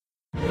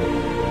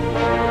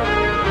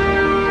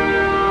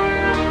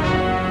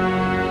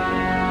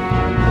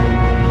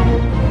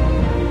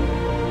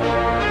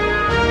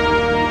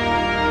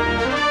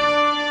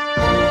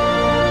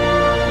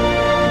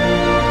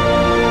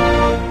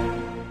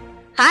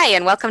Hi,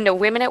 and welcome to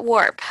Women at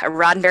Warp, a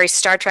Roddenberry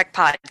Star Trek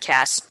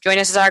podcast. Join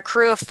us as our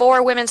crew of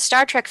 4 women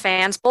Star Trek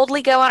fans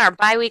boldly go on our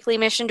bi-weekly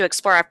mission to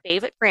explore our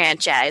favorite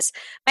franchise.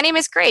 My name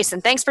is Grace,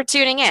 and thanks for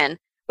tuning in.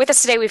 With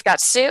us today, we've got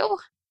Sue.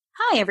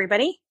 Hi,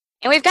 everybody.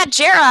 And we've got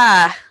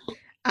Jera.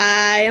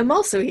 I am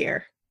also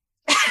here.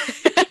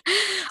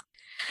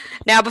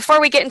 Now, before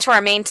we get into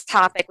our main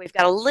topic, we've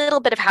got a little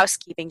bit of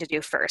housekeeping to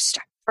do first.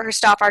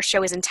 First off, our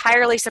show is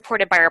entirely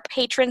supported by our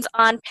patrons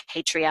on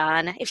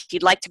Patreon. If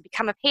you'd like to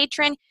become a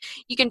patron,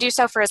 you can do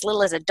so for as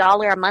little as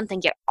 $1 a month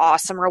and get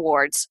awesome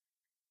rewards.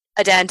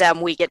 Addendum,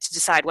 we get to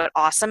decide what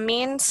awesome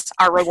means.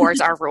 Our rewards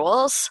are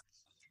rules.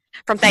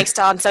 From thanks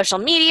to on social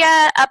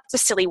media, up to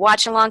silly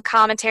watch-along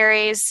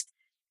commentaries.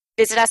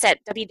 Visit us at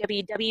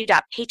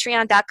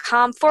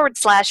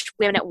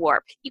www.patreon.com/Women at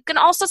Warp. You can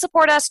also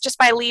support us just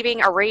by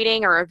leaving a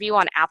rating or review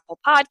on Apple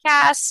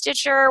Podcasts,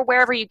 Stitcher,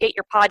 wherever you get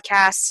your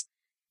podcasts.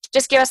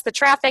 Just give us the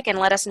traffic and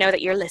let us know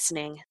that you're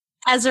listening.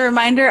 As a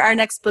reminder, our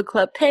next book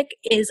club pick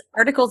is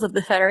Articles of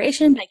the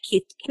Federation by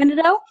Keith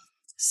Candido.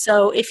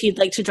 So if you'd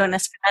like to join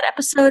us for that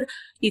episode,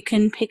 you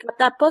can pick up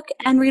that book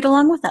and read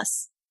along with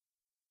us.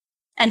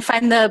 And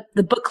find the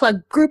book club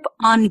group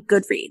on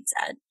Goodreads.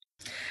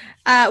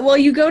 Well,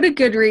 you go to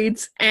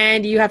Goodreads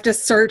and you have to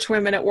search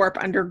Women at Warp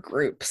under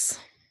groups.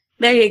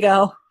 There you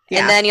go. Yeah.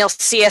 And then you'll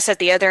see us at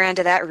the other end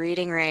of that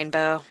reading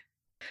rainbow.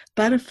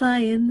 Butterfly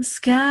in the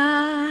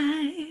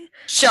sky.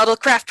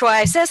 Shuttlecraft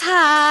twice says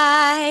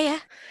hi.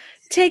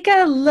 Take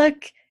a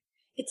look.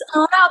 It's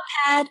on our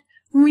pad,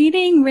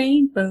 reading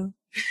rainbow.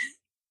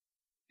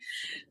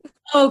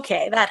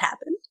 Okay, that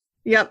happened.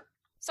 Yep.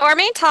 So our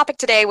main topic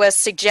today was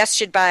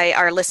suggested by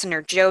our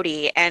listener,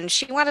 Jody, and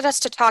she wanted us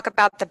to talk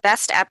about the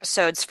best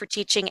episodes for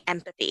teaching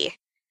empathy.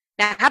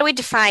 Now, how do we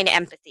define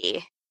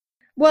empathy?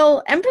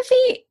 Well,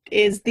 empathy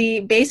is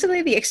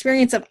basically the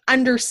experience of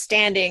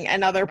understanding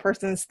another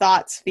person's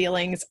thoughts,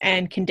 feelings,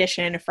 and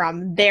condition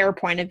from their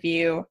point of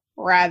view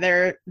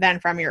rather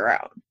than from your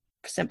own,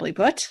 simply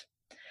put.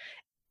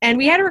 And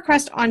we had a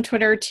request on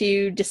Twitter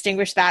to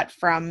distinguish that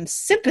from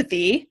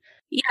sympathy.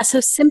 Yeah, so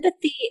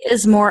sympathy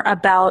is more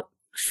about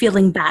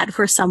feeling bad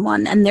for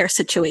someone and their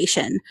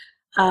situation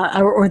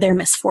or their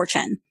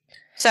misfortune.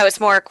 So it's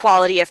more a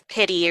quality of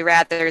pity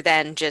rather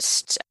than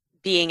just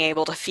being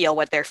able to feel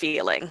what they're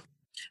feeling.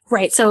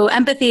 Right. So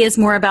empathy is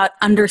more about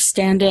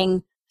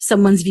understanding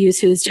someone's views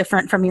who is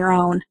different from your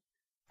own.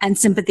 And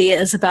sympathy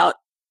is about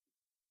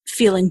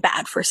feeling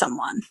bad for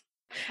someone.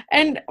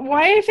 And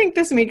why I think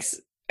this makes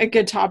a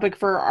good topic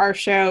for our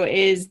show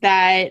is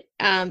that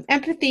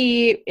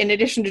empathy, in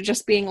addition to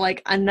just being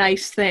like a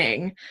nice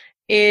thing,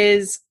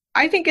 is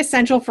I think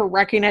essential for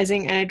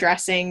recognizing and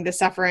addressing the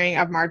suffering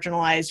of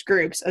marginalized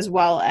groups as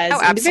well as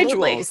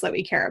individuals that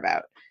we care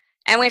about.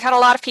 And we've had a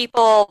lot of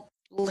people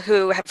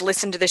who have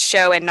listened to this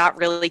show and not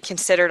really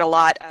considered a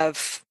lot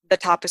of the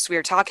topics we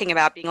were talking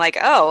about, being like,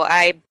 oh,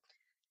 I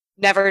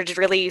never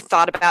really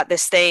thought about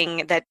this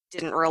thing that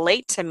didn't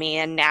relate to me,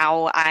 and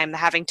now I'm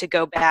having to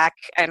go back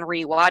and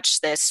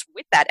rewatch this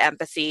with that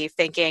empathy,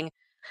 thinking,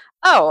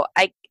 oh,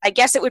 I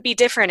guess it would be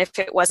different if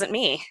it wasn't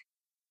me.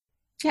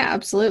 Yeah,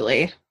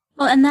 absolutely.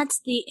 Well, and that's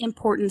the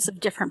importance of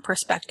different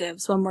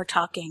perspectives when we're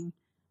talking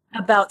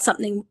about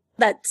something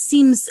that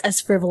seems as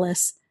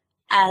frivolous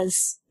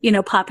as,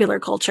 popular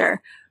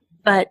culture.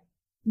 But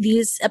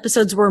these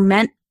episodes were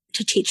meant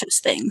to teach us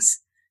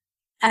things,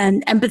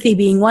 and empathy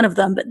being one of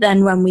them. But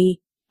then when we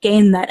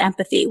gain that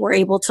empathy, we're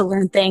able to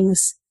learn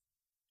things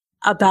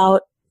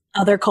about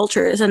other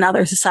cultures and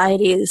other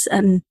societies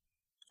and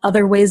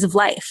other ways of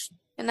life.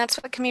 And that's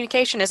what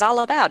communication is all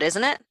about,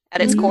 isn't it?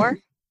 At its core?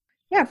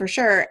 Yeah, for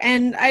sure.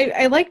 And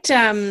I liked,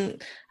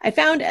 I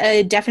found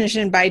a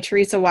definition by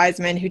Teresa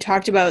Wiseman who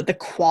talked about the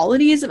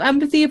qualities of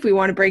empathy, if we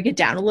want to break it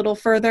down a little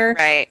further,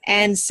 right,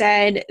 and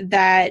said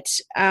that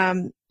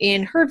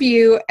in her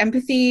view,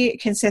 empathy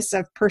consists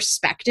of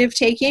perspective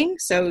taking.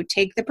 So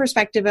take the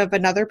perspective of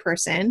another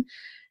person,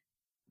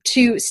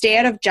 to stay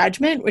out of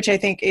judgment, which I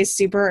think is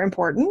super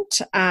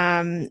important.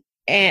 And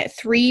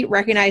 3,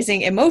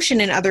 recognizing emotion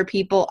in other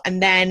people.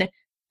 And then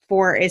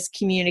 4 is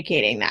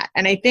communicating that.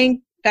 And I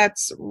think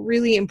that's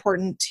really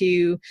important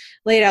to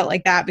lay it out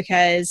like that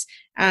because,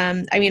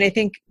 I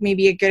think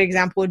maybe a good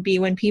example would be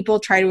when people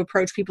try to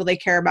approach people they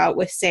care about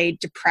with, say,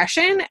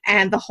 depression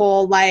and the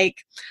whole, like,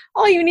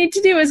 all you need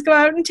to do is go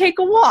out and take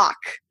a walk.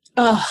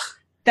 Ugh.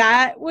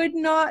 That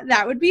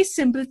would be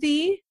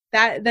sympathy.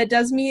 That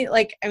does mean,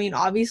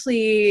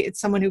 obviously it's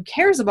someone who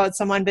cares about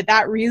someone, but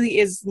that really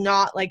is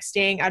not like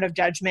staying out of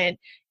judgment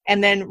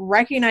and then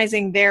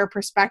recognizing their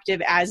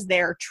perspective as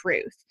their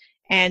truth.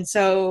 And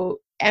so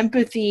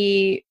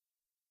empathy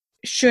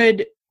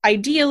should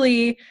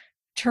ideally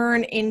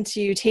turn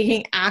into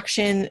taking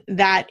action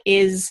that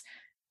is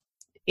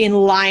in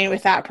line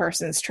with that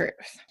person's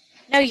truth.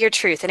 Know your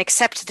truth and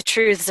accept the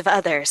truths of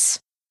others.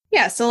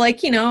 Yeah, so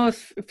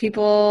if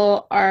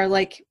people are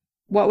like,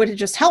 what would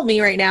just help me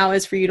right now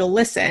is for you to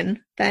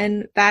listen,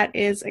 then that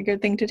is a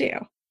good thing to do.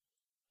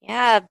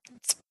 Yeah,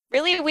 it's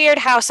really weird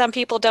how some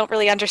people don't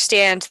really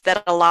understand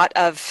that a lot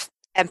of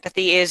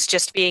empathy is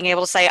just being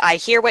able to say, I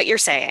hear what you're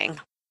saying.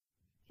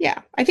 Yeah,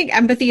 I think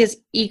empathy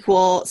is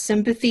equal.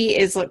 Sympathy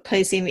is like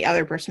placing the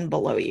other person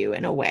below you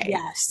in a way.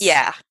 Yes.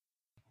 Yeah.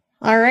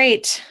 All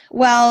right.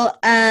 Well,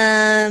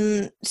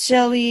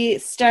 shall we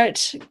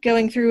start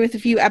going through with a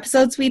few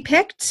episodes we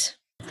picked?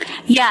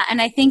 Yeah,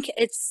 and I think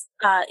it's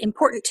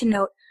important to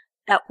note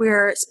that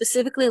we're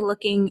specifically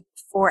looking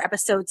for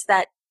episodes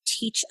that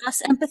teach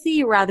us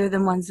empathy rather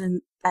than ones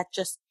that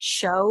just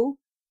show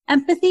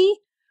empathy,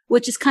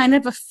 which is kind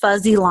of a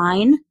fuzzy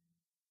line,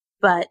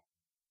 but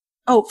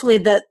hopefully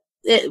that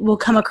it will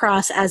come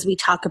across as we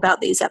talk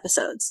about these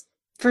episodes.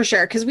 For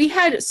sure, because we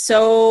had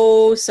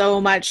so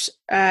much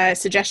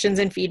suggestions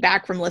and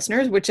feedback from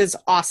listeners, which is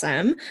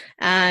awesome.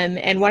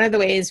 And one of the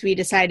ways we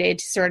decided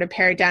to sort of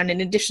pare it down, in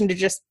addition to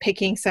just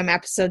picking some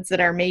episodes that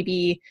are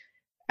maybe,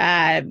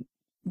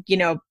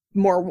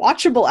 more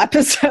watchable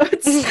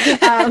episodes,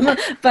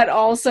 but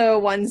also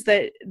ones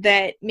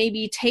that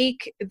maybe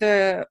take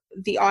the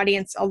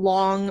audience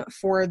along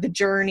for the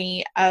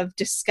journey of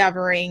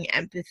discovering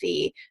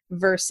empathy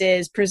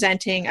versus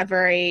presenting a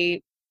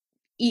very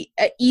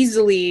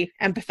easily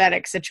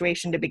empathetic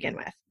situation to begin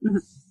with.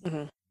 Mm-hmm.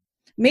 Mm-hmm.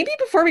 Maybe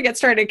before we get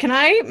started, can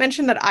I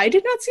mention that I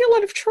did not see a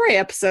lot of Troy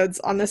episodes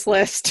on this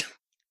list?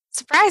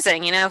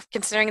 Surprising,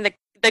 considering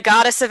the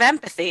goddess of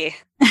empathy.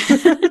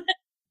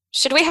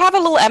 Should we have a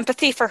little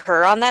empathy for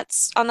her on that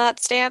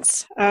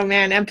stance? Oh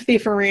man, empathy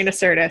for Marina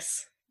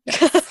Sirtis.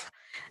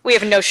 We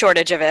have no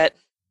shortage of it.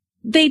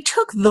 They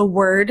took the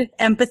word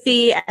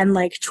empathy and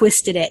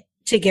twisted it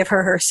to give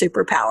her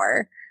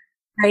superpower,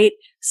 right?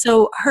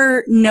 So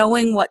her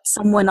knowing what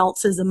someone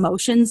else's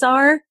emotions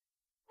are,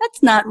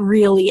 that's not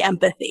really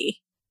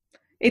empathy.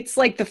 It's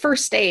like the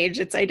first stage,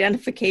 it's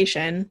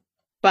identification,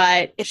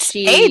 but it's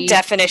a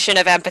definition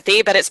of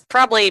empathy, but it's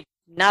probably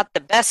not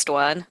the best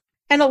one.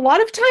 And a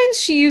lot of times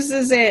she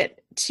uses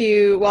it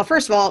to, well,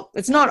 first of all,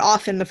 it's not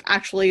often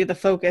actually the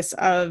focus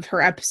of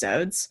her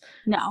episodes.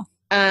 No.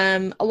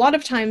 A lot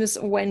of times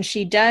when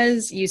she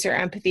does use her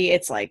empathy,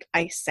 it's like,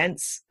 I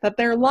sense that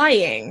they're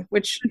lying,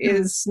 which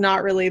is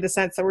not really the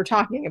sense that we're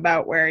talking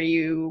about, where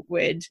you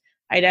would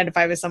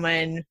identify with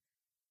someone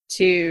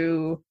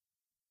to,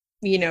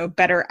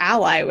 better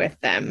ally with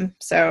them.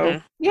 So,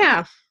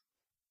 yeah.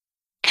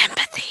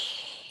 Empathy.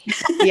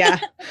 Yeah.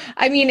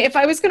 I mean, if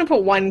I was going to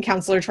put one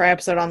Counselor Troy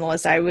episode on the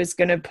list, I was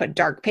going to put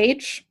Dark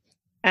Page,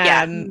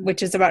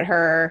 which is about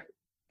her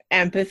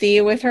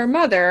empathy with her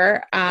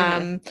mother.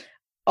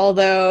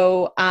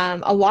 Although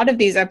a lot of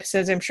these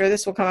episodes, I'm sure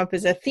this will come up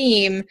as a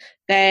theme,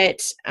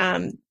 that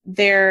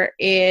there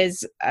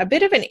is a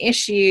bit of an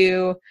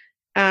issue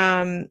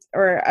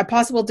or a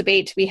possible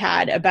debate to be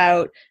had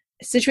about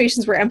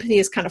situations where empathy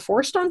is kind of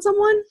forced on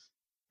someone.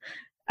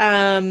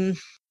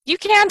 You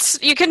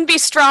can be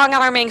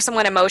strong-arming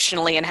someone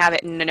emotionally and have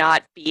it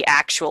not be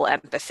actual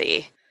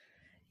empathy.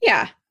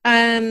 Yeah.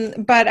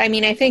 But I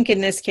mean, I think in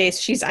this case,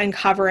 she's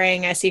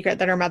uncovering a secret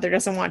that her mother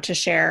doesn't want to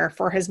share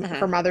for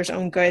her mother's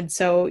own good.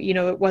 So,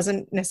 it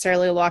wasn't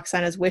necessarily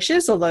Loxana's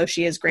wishes, although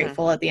she is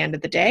grateful at the end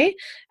of the day.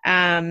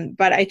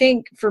 But I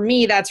think for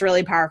me, that's a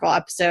really powerful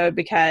episode,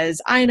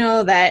 because I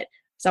know that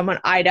someone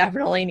I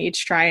definitely need to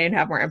try and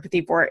have more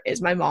empathy for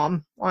is my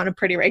mom on a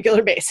pretty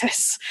regular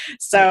basis.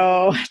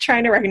 So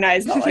trying to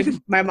recognize that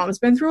my mom's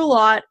been through a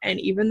lot. And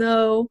even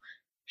though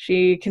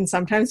she can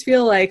sometimes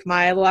feel like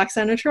my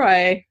Loxana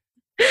Troy,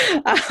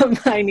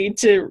 I need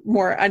to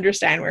more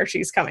understand where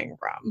she's coming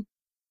from.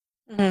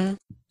 Mm-hmm.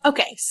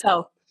 Okay,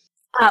 so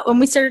when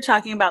we started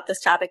talking about this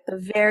topic, the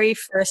very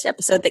first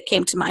episode that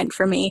came to mind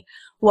for me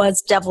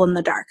was Devil in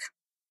the Dark.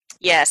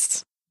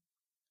 Yes.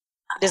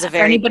 It is a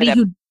very for anybody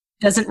who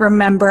doesn't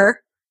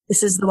remember,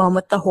 this is the one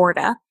with the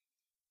Horda.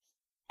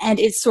 And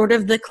it's sort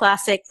of the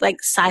classic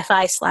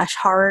sci-fi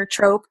 / horror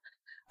trope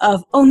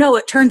of, oh no,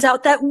 it turns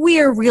out that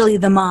we're really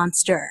the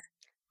monster.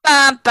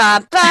 Ba,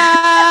 ba,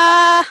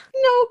 ba.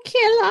 No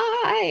kill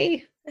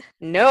eye.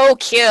 No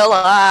kill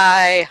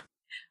eye.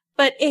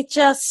 But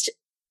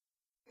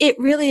it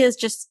really is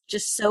just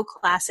so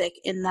classic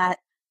in that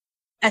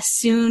as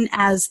soon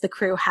as the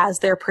crew has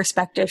their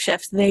perspective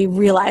shift, they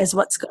realize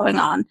what's going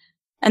on.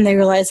 And they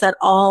realize that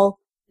all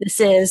this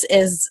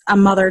is a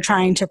mother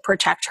trying to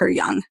protect her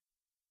young.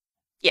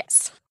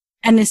 Yes.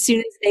 And as soon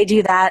as they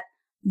do that,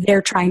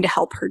 they're trying to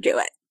help her do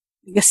it.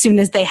 As soon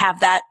as they have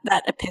that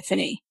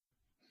epiphany.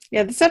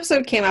 Yeah, this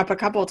episode came up a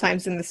couple of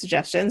times in the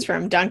suggestions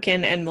from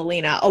Duncan and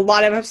Melina. A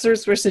lot of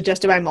episodes were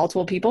suggested by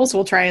multiple people, so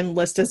we'll try and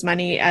list as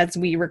many as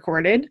we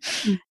recorded.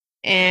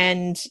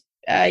 And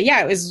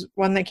it was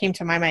one that came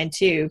to my mind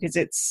too, because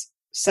it's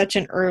such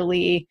an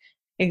early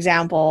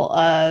example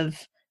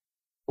of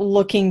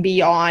looking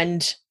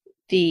beyond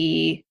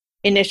the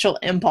initial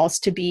impulse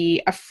to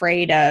be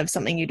afraid of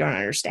something you don't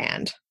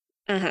understand.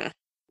 Mm-hmm.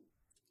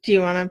 Do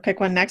you want to pick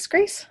one next,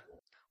 Grace?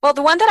 Well,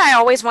 the one that I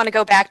always want to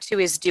go back to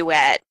is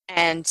Duet,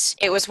 and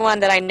it was one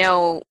that I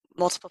know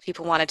multiple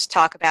people wanted to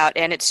talk about,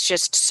 and it's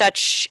just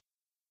such...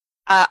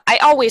 I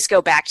always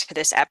go back to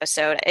this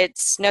episode.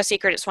 It's no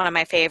secret it's one of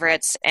my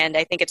favorites, and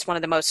I think it's one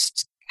of the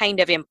most kind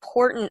of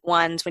important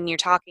ones when you're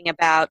talking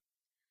about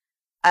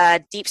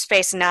Deep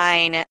Space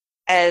Nine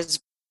as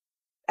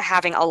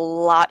having a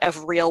lot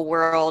of real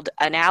world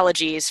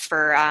analogies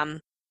for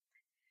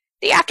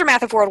the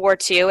aftermath of World War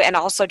II, and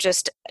also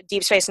just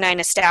Deep Space Nine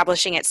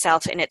establishing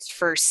itself in its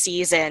first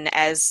season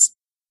as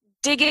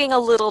digging a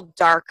little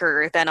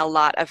darker than a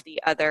lot of the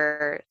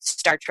other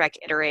Star Trek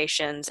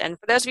iterations. And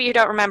for those of you who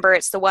don't remember,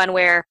 it's the one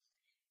where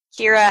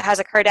Kira has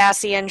a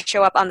Cardassian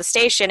show up on the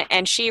station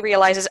and she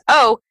realizes,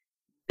 oh,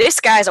 this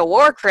guy's a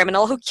war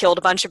criminal who killed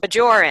a bunch of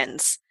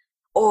Bajorans.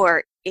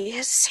 Or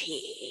is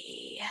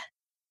he?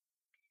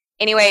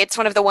 Anyway, it's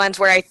one of the ones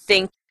where I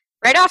think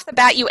right off the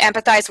bat you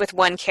empathize with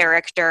one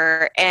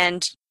character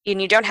and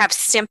you don't have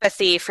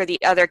sympathy for the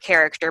other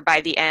character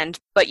by the end,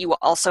 but you will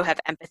also have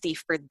empathy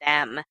for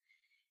them.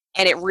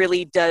 And it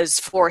really does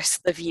force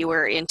the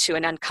viewer into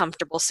an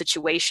uncomfortable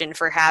situation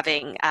for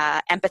having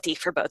empathy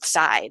for both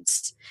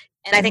sides.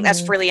 And I think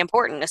that's really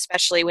important,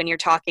 especially when you're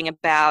talking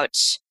about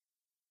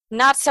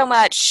not so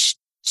much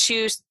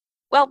two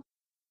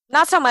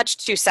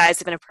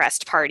sides of an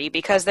oppressed party,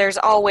 because there's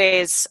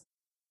always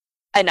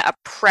an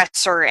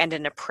oppressor and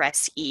an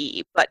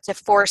oppressee. But to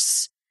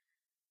force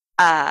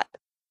to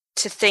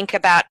think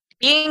about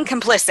being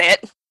complicit,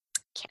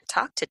 can't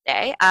talk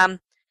today,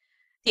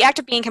 the act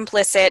of being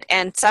complicit,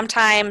 and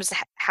sometimes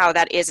how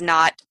that is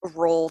not a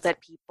role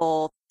that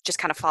people just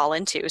kind of fall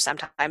into.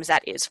 Sometimes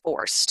that is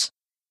forced,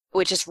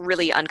 which is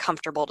really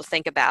uncomfortable to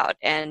think about.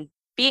 And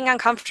being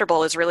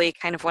uncomfortable is really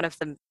kind of one of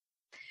the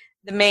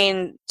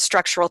main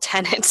structural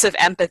tenets of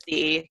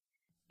empathy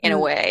in a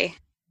way.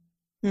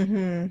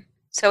 Mm-hmm.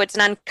 So it's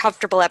an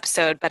uncomfortable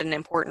episode, but an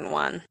important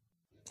one.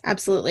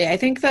 Absolutely. I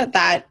think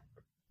that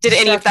did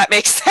any of that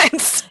make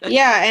sense?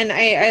 Yeah, and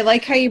I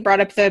like how you brought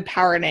up the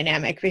power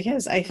dynamic,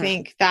 because I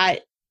think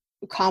that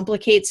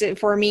complicates it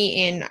for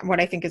me in what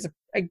I think is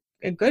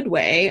a good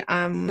way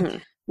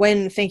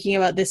when thinking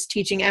about this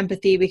teaching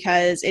empathy,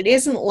 because it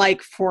isn't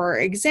like, for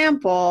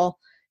example,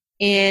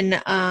 in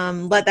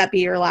Let That Be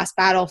Your Last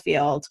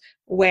Battlefield,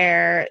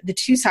 where the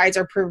two sides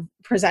are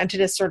presented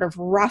as sort of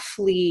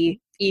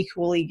roughly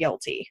equally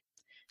guilty.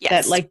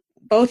 Yes. That, like,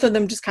 both of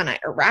them just kind of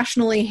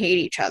irrationally hate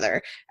each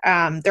other.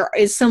 There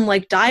is some,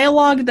 like,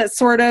 dialogue that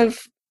sort of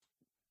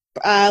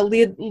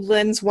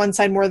lends one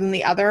side more than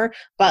the other,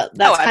 but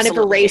that's kind of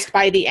erased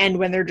by the end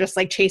when they're just,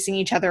 like, chasing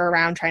each other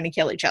around trying to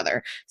kill each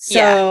other.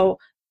 So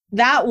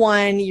that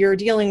one, you're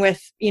dealing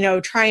with,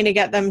 trying to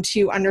get them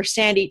to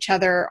understand each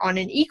other on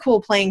an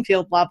equal playing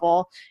field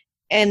level.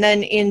 And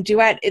then in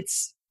Duet,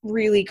 it's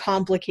really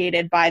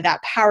complicated by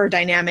that power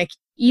dynamic,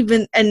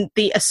 and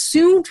the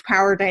assumed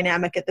power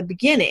dynamic at the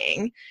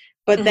beginning.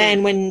 But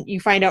then when you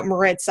find out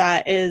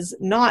Maritza is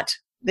not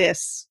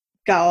this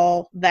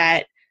gull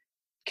that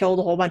killed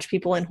a whole bunch of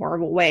people in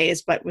horrible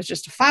ways, but was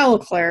just a file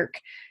clerk,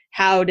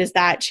 how does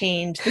that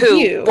change the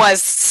view? Who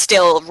was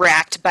still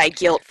racked by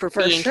guilt for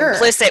being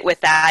complicit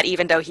with that,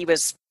 even though he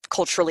was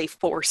culturally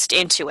forced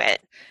into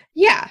it.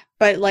 Yeah,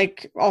 but,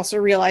 like, also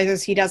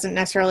realizes he doesn't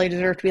necessarily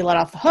deserve to be let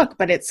off the hook.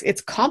 But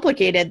it's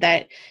complicated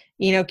that,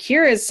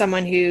 Kira is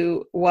someone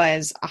who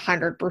was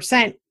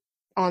 100%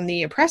 on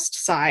the oppressed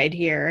side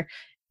here,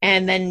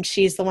 and then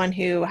she's the one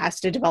who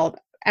has to develop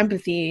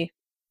empathy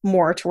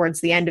more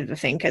towards the end of the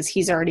thing, because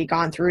he's already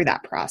gone through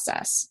that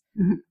process.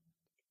 Mm-hmm.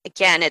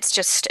 Again, it's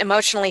just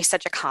emotionally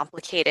such a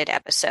complicated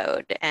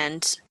episode,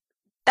 and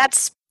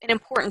that's an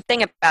important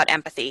thing about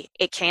empathy.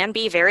 It can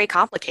be very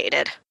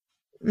complicated.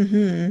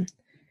 Mm-hmm.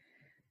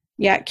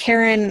 Yeah,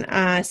 Karen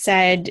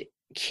said,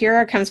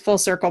 Kira comes full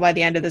circle by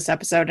the end of this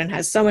episode and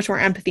has so much more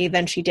empathy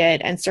than she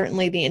did, and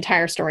certainly the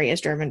entire story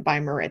is driven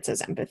by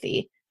Maritza's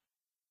empathy.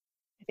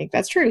 I think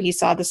that's true. He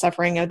saw the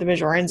suffering of the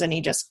Bajorans and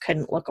he just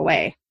couldn't look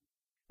away.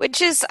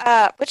 Which is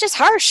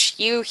harsh.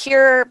 You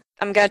hear,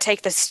 I'm going to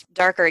take this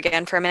darker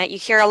again for a minute, you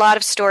hear a lot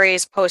of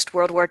stories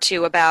post-World War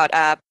II about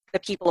the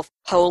people of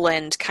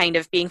Poland kind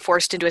of being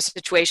forced into a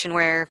situation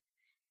where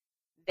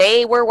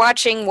they were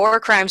watching war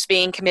crimes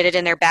being committed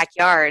in their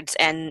backyards,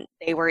 and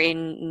they were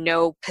in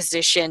no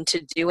position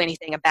to do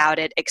anything about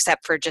it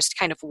except for just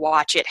kind of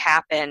watch it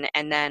happen,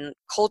 and then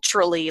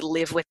culturally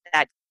live with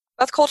that,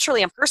 both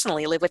culturally and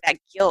personally live with that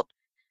guilt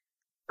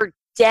for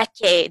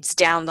decades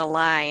down the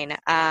line.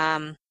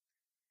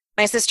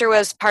 My sister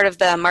was part of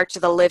the March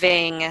of the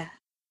Living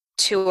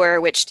tour,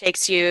 which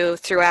takes you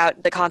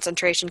throughout the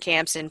concentration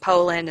camps in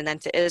Poland and then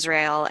to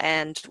Israel,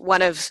 and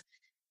one of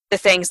the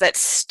things that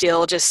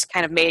still just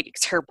kind of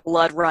makes her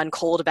blood run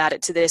cold about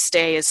it to this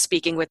day is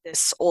speaking with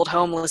this old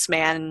homeless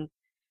man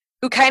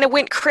who kind of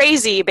went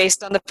crazy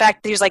based on the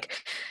fact that he was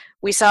like,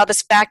 we saw the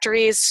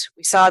factories,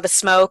 we saw the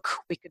smoke,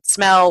 we could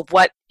smell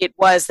what it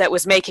was that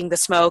was making the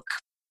smoke,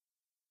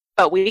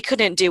 but we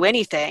couldn't do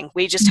anything.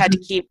 We just had to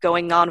keep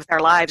going on with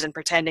our lives and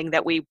pretending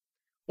that we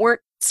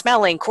weren't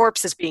smelling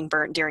corpses being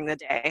burnt during the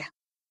day.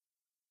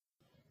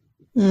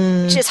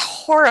 Which is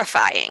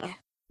horrifying.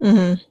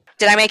 Mm-hmm.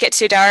 Did I make it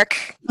too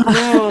dark?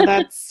 No,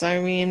 that's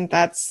what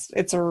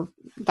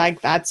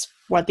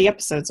the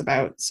episode's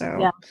about. So,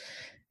 yeah.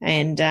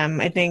 And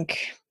I think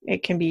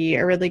it can be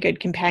a really good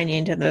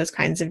companion to those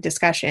kinds of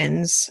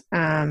discussions.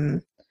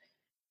 And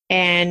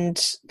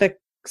the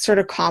sort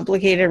of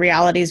complicated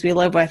realities we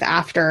live with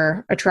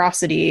after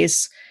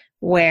atrocities,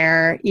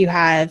 where you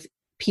have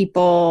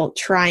people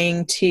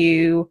trying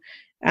to,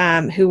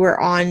 who were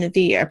on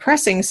the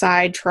oppressing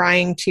side,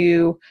 trying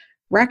to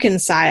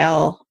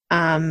reconcile.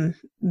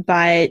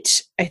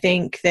 But I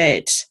think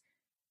that,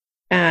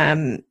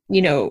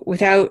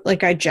 without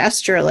like a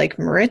gesture like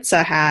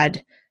Maritza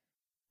had,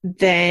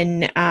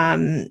 then,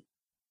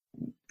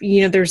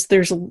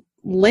 there's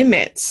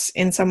limits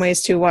in some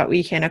ways to what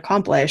we can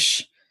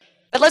accomplish.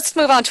 But let's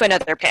move on to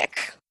another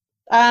pick.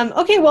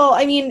 Okay, well,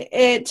 I mean,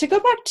 to go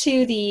back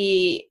to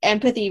the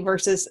empathy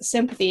versus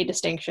sympathy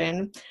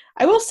distinction,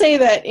 I will say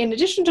that in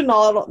addition to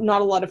not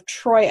a lot of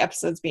Troy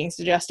episodes being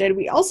suggested,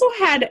 we also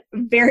had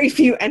very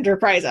few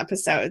Enterprise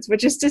episodes,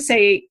 which is to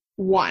say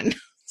one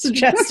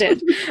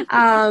suggested.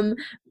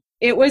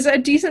 It was a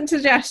decent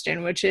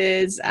suggestion, which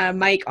is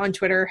Mike on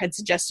Twitter had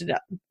suggested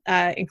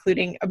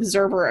including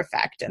Observer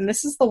Effect. And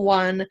this is the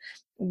one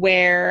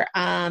where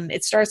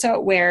it starts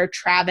out where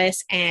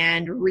Travis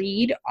and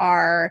Reed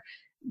are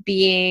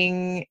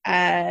being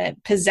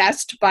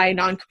possessed by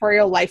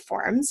non-corporeal life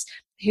forms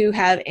who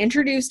have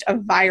introduced a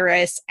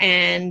virus,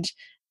 and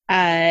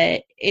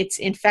it's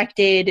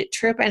infected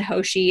Trip and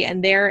Hoshi,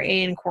 and they're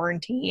in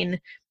quarantine.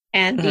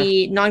 And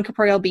the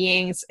non-corporeal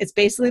beings, it's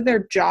basically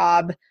their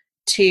job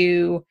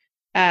to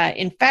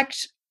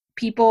infect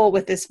people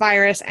with this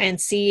virus and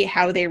see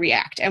how they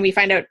react. And we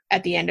find out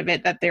at the end of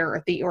it that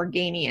they're the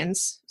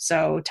Organians,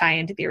 so tie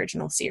into the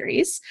original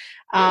series.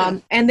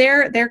 And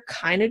they're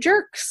kind of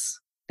jerks.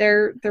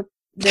 They're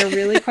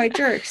really quite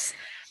jerks.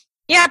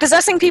 Yeah,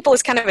 possessing people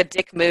is kind of a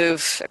dick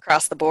move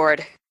across the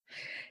board.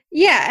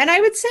 Yeah, and I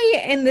would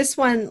say in this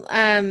one,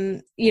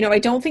 I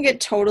don't think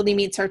it totally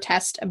meets our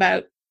test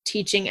about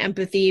teaching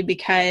empathy,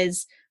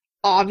 because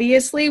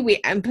obviously we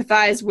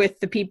empathize with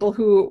the people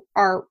who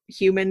are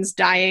humans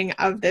dying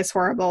of this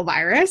horrible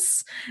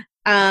virus.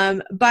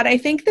 But I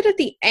think that at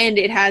the end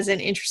it has an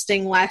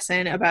interesting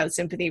lesson about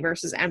sympathy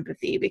versus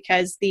empathy,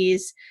 because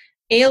these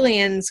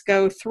aliens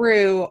go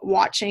through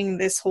watching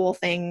this whole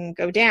thing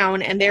go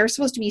down, and they're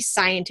supposed to be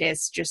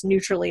scientists just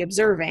neutrally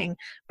observing,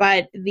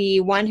 but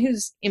the one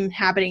who's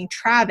inhabiting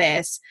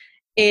Travis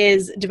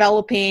is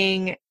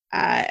developing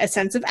a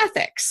sense of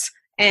ethics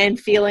and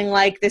feeling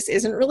like this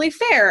isn't really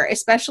fair,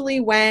 especially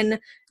when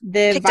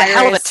the Picked virus, a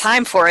hell of a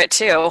time for it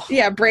too.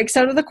 Yeah, breaks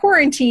out of the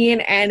quarantine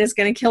and is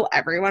going to kill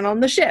everyone on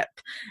the ship.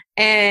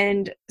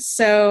 And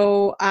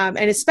so, and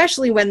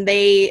especially when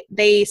they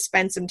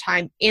spend some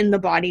time in the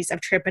bodies of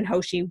Trip and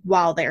Hoshi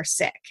while they're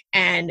sick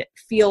and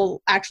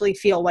actually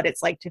feel what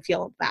it's like to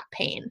feel that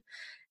pain.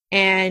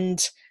 And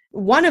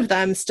one of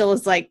them still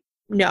is like,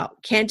 no,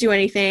 can't do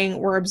anything.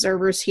 We're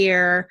observers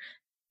here.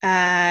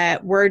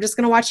 We're just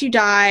going to watch you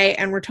die,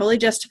 and we're totally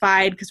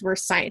justified because we're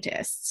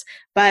scientists.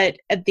 But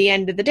at the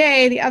end of the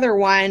day, the other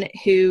one,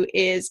 who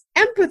is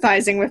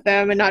empathizing with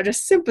them and not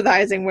just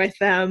sympathizing with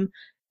them,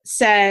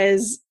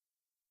 says,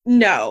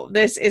 no,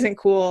 this isn't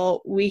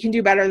cool. We can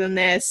do better than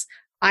this.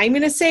 I'm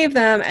going to save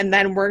them, and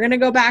then we're going to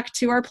go back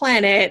to our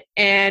planet,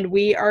 and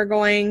we are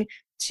going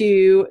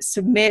to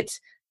submit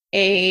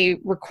a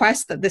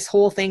request that this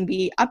whole thing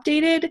be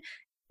updated,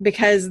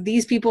 because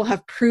these people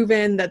have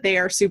proven that they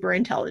are super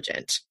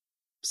intelligent.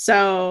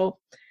 So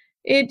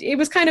it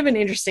was kind of an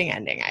interesting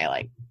ending,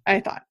 I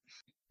thought.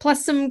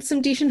 Plus some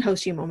decent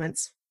Hoshi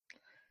moments.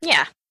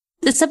 Yeah.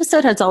 This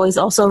episode has always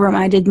also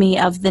reminded me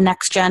of the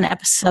Next Gen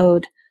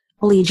episode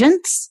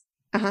Allegiance.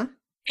 Uh-huh.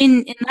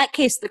 In that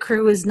case, the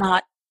crew is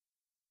not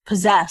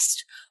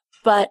possessed,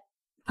 but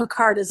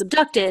Picard is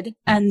abducted,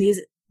 and these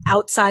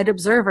outside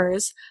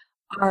observers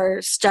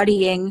are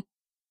studying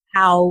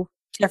how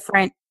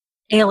different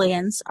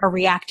aliens are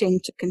reacting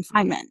to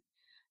confinement.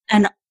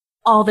 And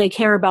all they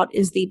care about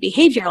is the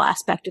behavioral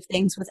aspect of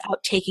things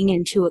without taking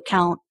into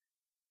account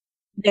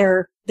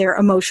their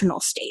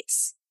emotional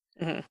states.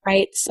 Mm-hmm.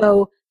 Right?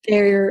 So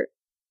they're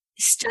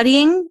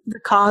studying the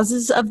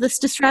causes of this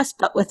distress,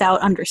 but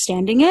without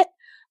understanding it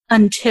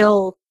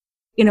until,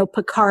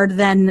 Picard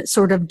then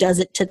sort of does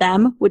it to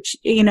them, which,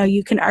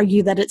 you can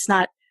argue that it's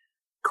not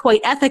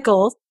quite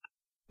ethical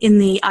in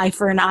the eye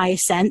for an eye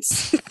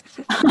sense.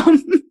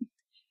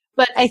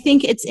 But I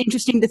think it's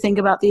interesting to think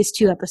about these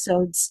two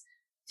episodes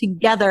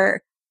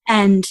together,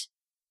 and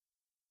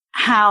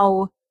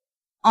how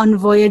on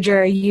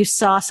Voyager you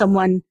saw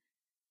someone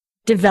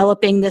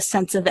developing this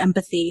sense of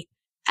empathy,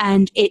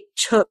 and it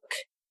took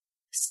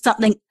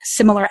something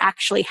similar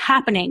actually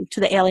happening to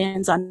the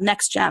aliens on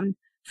Next Gen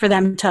for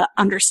them to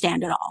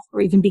understand it all,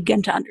 or even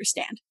begin to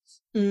understand.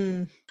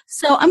 Mm.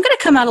 So I'm going to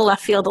come out of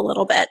left field a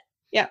little bit.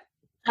 Yeah.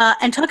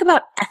 And talk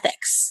about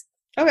ethics.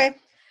 Okay.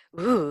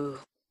 Ooh.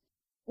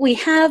 We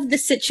have the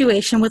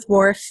situation with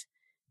Worf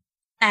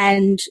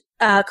and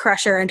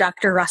Crusher and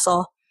Dr.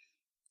 Russell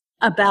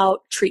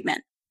about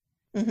treatment.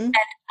 Mm-hmm. And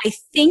I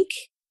think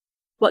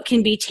what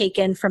can be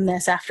taken from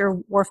this after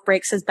Worf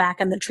breaks his back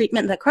and the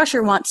treatment that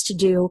Crusher wants to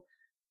do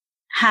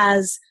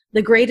has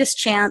the greatest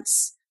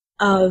chance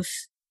of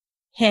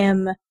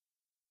him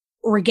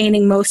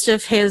regaining most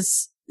of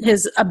his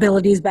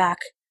abilities back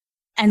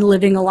and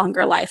living a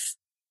longer life.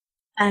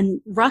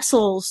 And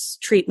Russell's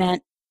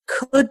treatment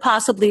could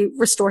possibly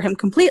restore him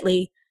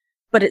completely,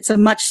 but it's a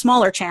much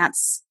smaller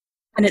chance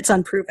and it's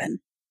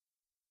unproven.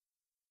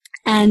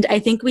 And I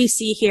think we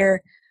see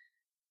here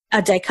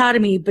a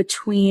dichotomy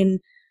between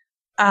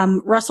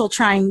Russell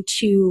trying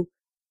to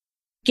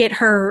get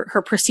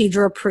her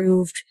procedure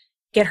approved,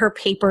 get her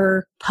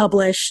paper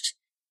published,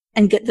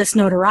 and get this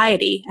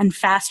notoriety and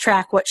fast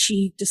track what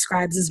she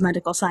describes as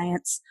medical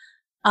science.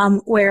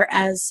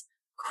 Whereas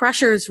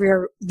Crusher's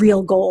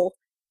real goal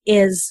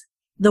is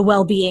the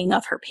well-being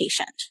of her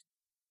patient.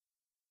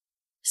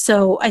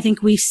 So I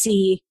think we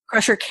see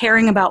Crusher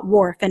caring about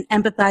Worf and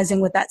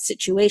empathizing with that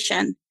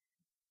situation,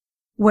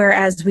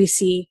 whereas we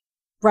see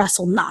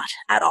Russell not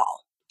at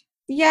all.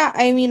 Yeah,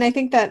 I mean, I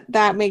think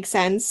that makes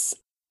sense.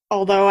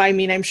 Although, I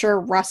mean, I'm sure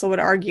Russell would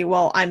argue,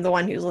 well, I'm the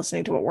one who's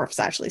listening to what Worf's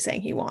actually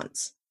saying he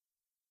wants.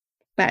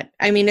 But,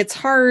 I mean, it's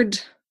hard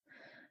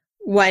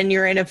when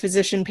you're in a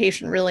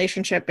physician-patient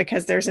relationship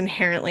because there's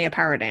inherently a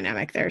power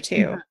dynamic there, too.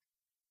 Mm-hmm.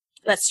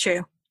 That's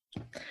true.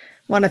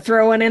 Want to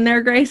throw one in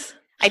there, Grace?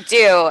 I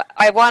do.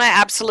 I want to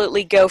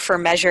absolutely go for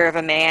Measure of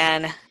a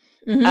Man,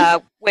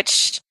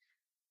 which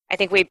I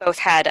think we both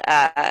had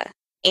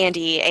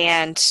Andy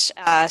and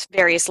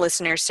various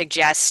listeners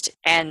suggest,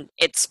 and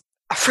it's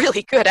a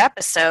really good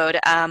episode.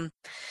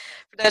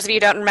 For those of you who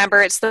don't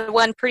remember, it's the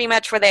one pretty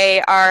much where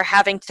they are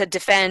having to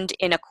defend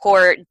in a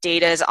court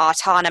Data's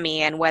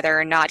autonomy and whether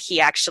or not he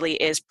actually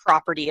is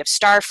property of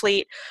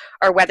Starfleet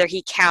or whether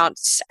he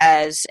counts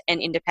as an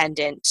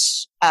independent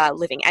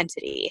living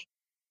entity.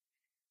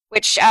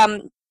 Which,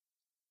 on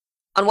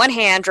one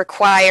hand,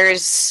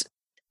 requires,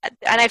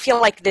 and I feel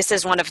like this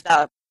is one of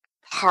the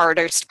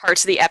hardest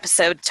parts of the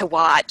episode to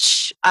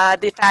watch,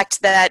 the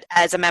fact that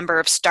as a member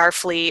of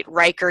Starfleet,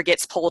 Riker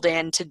gets pulled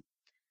in to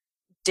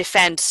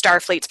defend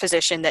Starfleet's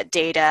position that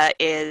Data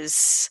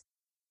is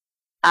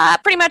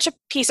pretty much a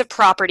piece of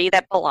property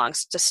that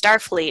belongs to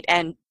Starfleet,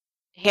 and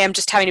him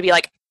just having to be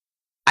like,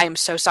 I am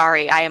so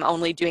sorry, I am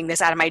only doing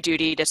this out of my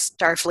duty to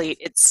Starfleet.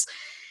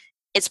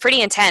 It's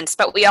pretty intense,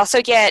 but we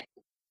also get,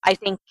 I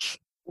think,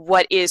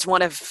 what is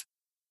one of,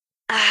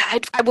 I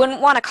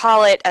wouldn't want to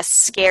call it a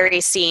scary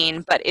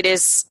scene, but it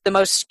is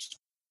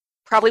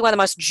probably one of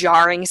the most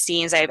jarring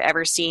scenes I've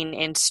ever seen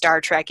in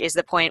Star Trek, is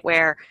the point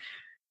where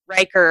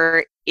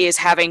Riker is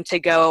having to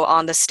go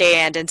on the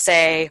stand and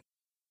say,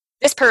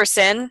 this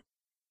person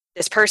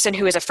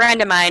who is a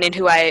friend of mine and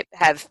who I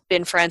have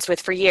been friends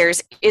with for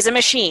years is a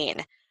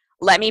machine.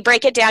 Let me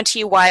break it down to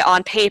you why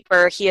on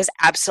paper he is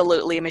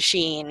absolutely a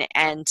machine.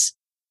 And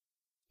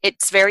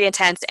it's very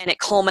intense, and it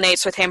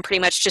culminates with him pretty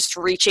much just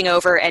reaching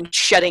over and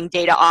shutting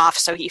Data off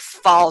so he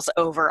falls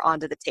over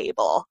onto the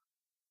table.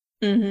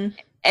 Mm-hmm.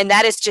 And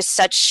that is just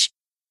such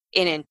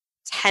an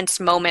intense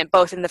moment,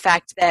 both in the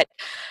fact that,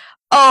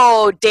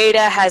 oh,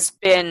 Data has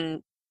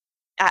been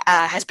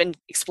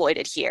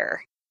exploited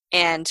here.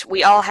 And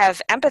we all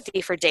have empathy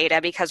for Data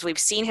because we've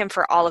seen him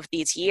for all of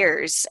these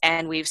years,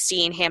 and we've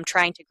seen him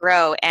trying to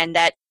grow, and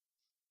that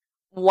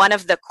one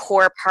of the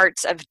core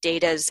parts of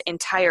Data's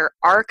entire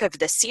arc of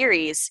the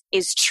series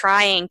is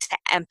trying to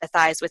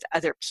empathize with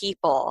other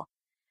people.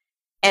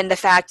 And the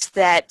fact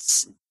that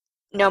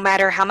no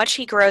matter how much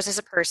he grows as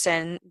a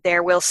person,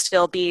 there will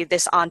still be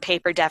this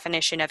on-paper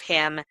definition of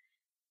him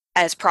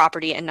as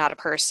property and not a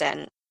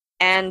person.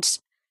 And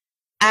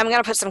I'm going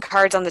to put some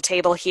cards on the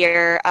table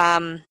here.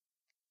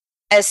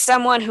 As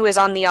someone who is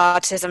on the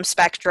autism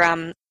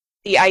spectrum,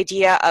 the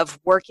idea of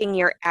working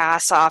your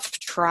ass off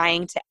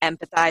trying to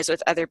empathize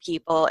with other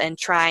people and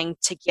trying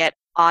to get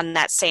on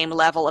that same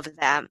level of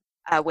them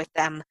with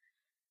them,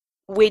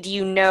 would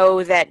you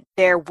know that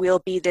there will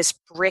be this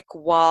brick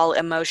wall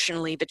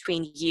emotionally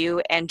between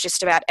you and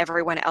just about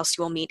everyone else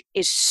you will meet,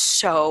 is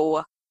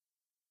so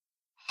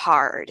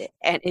hard.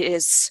 And it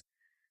is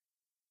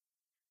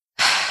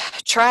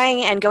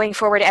trying and going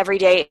forward every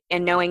day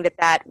and knowing that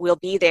that will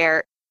be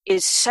there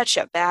is such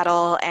a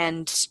battle,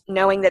 and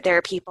knowing that there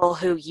are people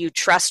who you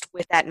trust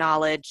with that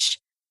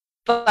knowledge,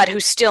 but who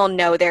still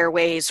know their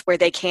ways where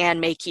they can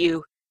make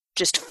you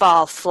just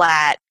fall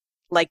flat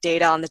like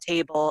Data on the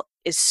table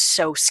is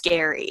so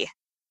scary.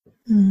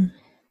 Mm.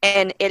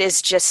 And it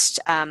is just,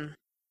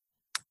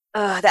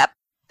 that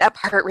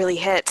part really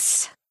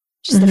hits.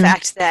 Just the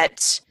fact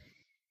that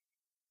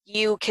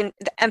you can,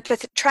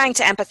 trying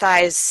to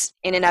empathize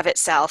in and of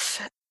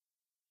itself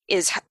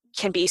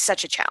can be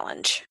such a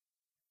challenge.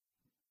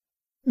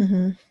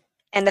 Mm-hmm.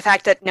 And the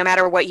fact that no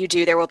matter what you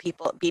do, there will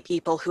be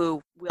people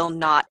who will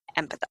not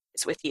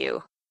empathize with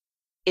you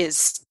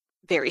is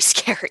very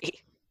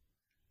scary.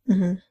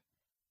 Mm-hmm.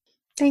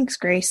 Thanks,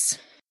 Grace.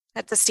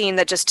 That's a scene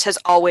that just has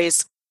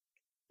always,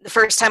 the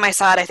first time I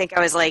saw it, I think I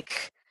was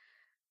like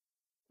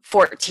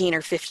 14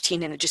 or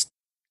 15, and it just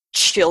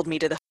chilled me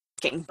to the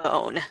fucking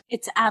bone.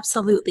 It's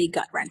absolutely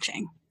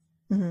gut-wrenching.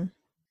 Mm-hmm.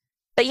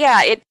 But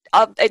yeah,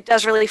 it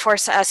does really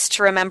force us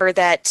to remember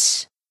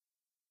that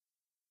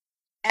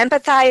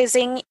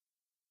empathizing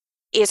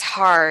is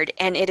hard,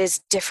 and it is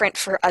different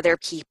for other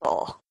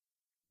people.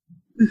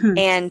 Mm-hmm.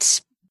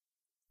 And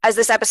as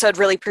this episode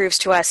really proves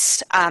to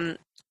us,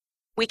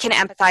 we can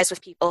empathize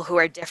with people who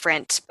are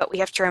different, but we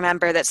have to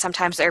remember that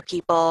sometimes there are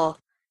people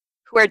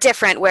who are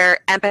different where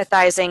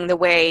empathizing the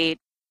way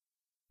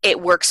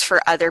it works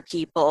for other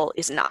people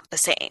is not the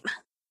same.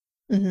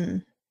 Mm-hmm.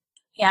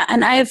 Yeah,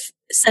 and I've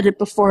said it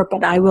before,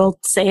 but I will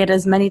say it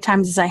as many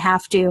times as I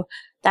have to.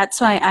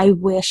 That's why I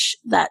wish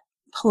that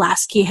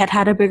Pulaski had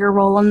had a bigger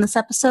role in this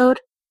episode.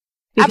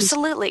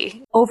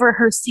 Absolutely. Over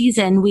her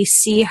season, we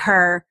see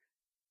her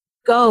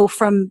go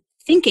from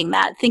thinking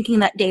that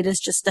Data's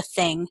just a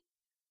thing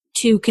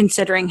to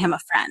considering him a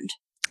friend.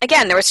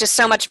 Again, there was just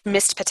so much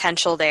missed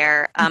potential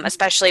there,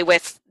 especially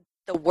with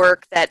the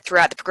work that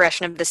throughout the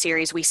progression of the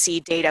series we see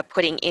Data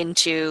putting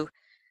into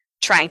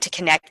trying to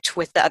connect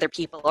with the other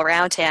people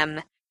around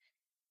him.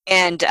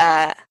 And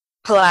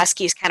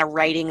Pulaski's kind of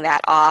writing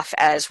that off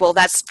as, well,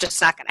 that's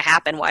just not going to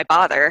happen. Why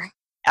bother?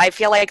 I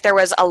feel like there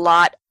was a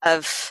lot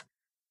of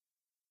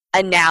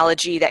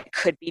analogy that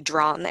could be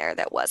drawn there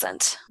that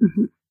wasn't.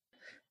 Mm-hmm.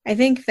 I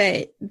think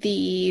that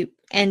the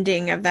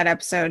ending of that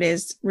episode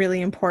is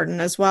really important,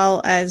 as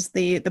well as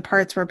the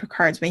parts where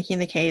Picard's making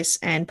the case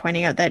and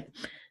pointing out that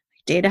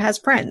Data has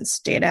friends.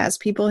 Data has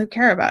people who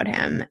care about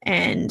him.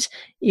 And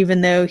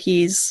even though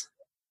he's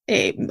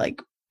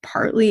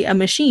partly a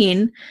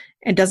machine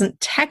and doesn't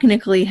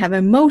technically have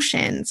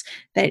emotions,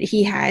 that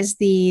he has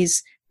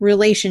these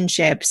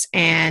relationships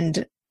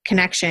and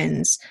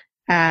connections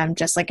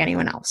just like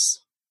anyone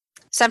else.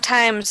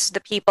 Sometimes the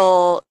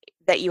people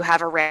that you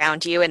have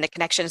around you and the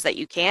connections that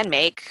you can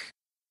make,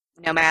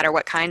 no matter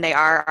what kind they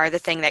are the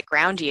thing that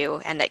ground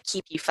you and that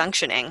keep you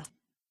functioning.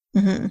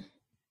 Mm-hmm.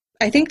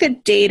 I think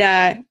that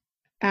Data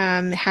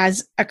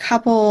has a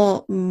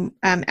couple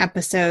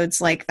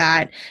episodes like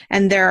that,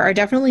 and there are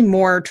definitely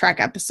more Trek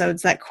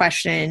episodes that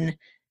question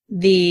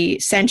the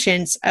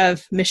sentience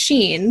of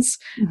machines.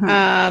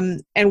 Mm-hmm.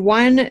 And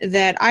one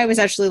that I was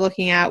actually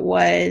looking at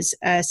was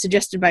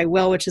suggested by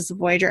Will, which is the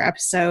Voyager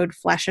episode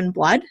Flesh and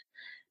Blood.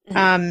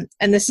 And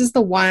this is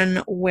the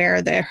one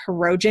where the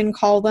Hirogen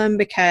call them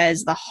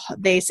because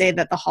they say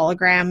that the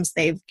holograms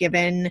they've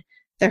given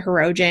the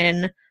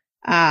Hirogen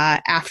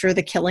after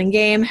the killing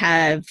game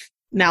have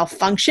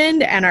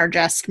malfunctioned and are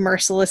just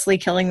mercilessly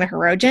killing the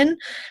Hirogen.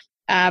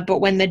 But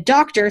when the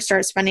Doctor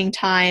starts spending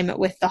time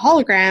with the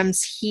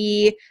holograms,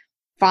 he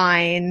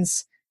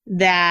finds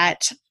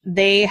that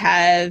they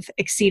have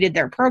exceeded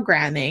their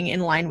programming in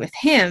line with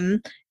him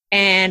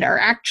and are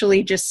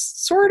actually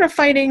just sort of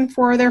fighting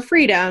for their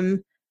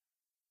freedom,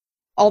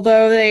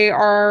 although they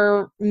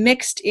are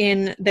mixed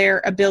in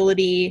their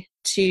ability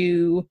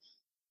to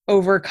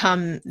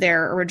overcome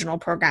their original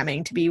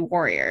programming to be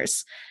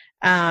warriors.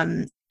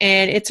 And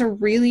it's a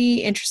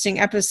really interesting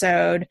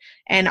episode.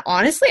 And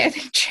honestly, I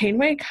think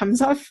Janeway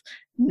comes off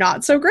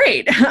not so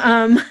great.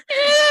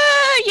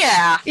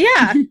 Yeah.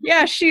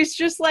 She's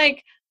just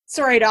like,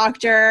 sorry,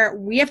 Doctor,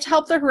 we have to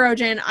help the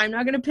Hirogen. I'm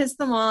not going to piss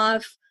them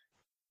off.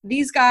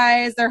 These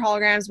guys, they're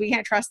holograms. We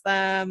can't trust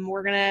them.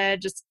 We're going to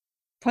just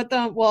put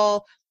them,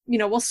 we'll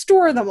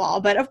store them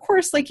all. But of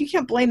course, you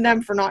can't blame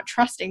them for not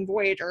trusting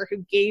Voyager, who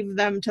gave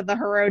them to the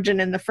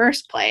Hirogen in the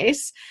first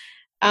place.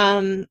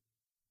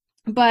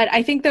 But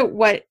I think that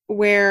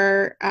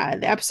where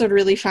the episode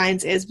really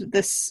shines is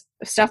this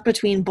stuff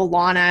between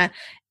B'Elanna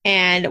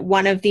and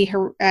one of the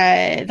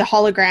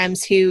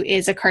holograms who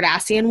is a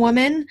Cardassian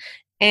woman.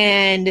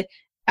 And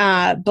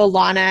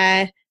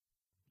B'Elanna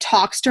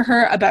talks to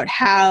her about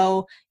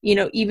how,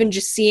 even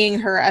just seeing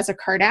her as a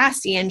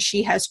Cardassian,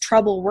 she has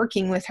trouble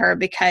working with her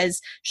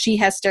because she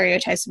has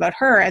stereotypes about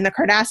her. And the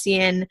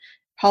Cardassian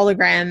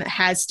hologram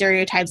has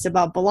stereotypes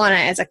about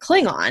B'Elanna as a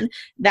Klingon,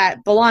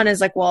 that B'Elanna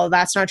is like, well,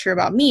 that's not true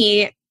about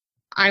me.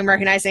 I'm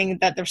recognizing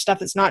that there's stuff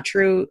that's not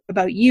true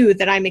about you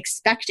that I'm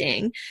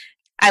expecting.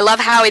 I love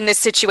how in this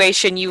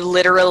situation you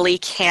literally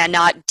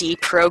cannot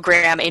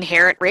deprogram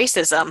inherent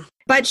racism.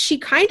 But she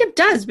kind of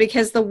does,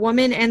 because the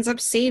woman ends up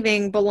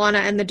saving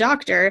B'Elanna and the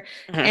Doctor,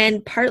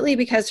 and partly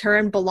because her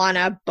and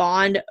B'Elanna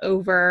bond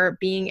over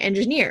being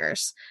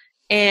engineers.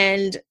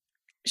 And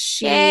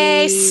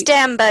Yay,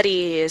 STEM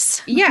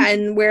buddies. Yeah,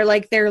 and where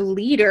their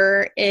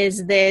leader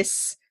is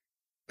this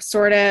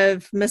sort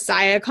of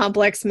messiah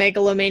complex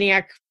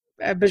megalomaniac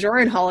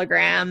Bajoran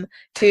hologram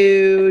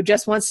who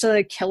just wants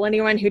to want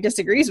anyone who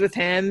disagrees with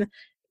him.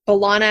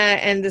 B'Elanna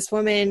and this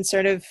woman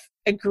sort of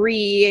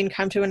agree and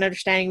come to an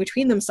understanding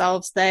between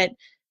themselves that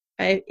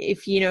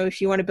if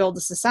you want to build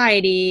a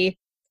society,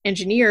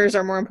 engineers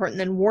are more important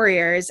than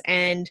warriors,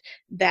 and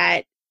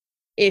that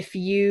if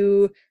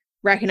you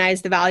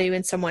recognize the value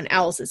in someone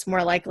else, it's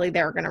more likely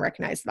they're going to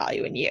recognize the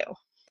value in you.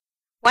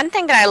 One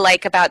thing that I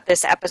like about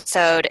this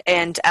episode,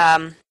 and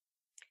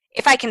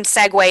if I can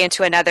segue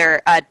into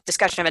another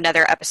discussion of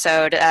another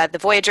episode, the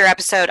Voyager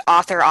episode,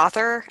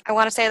 Author, I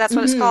want to say that's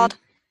what it's called.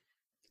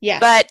 Yes.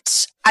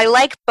 But I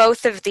like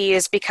both of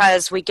these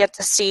because we get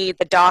to see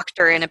the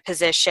Doctor in a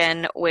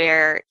position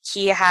where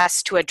he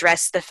has to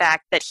address the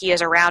fact that he is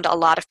around a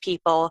lot of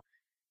people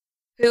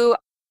who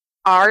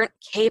aren't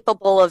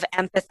capable of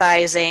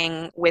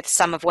empathizing with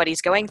some of what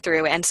he's going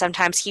through. And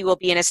sometimes he will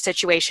be in a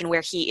situation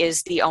where he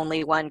is the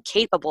only one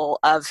capable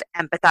of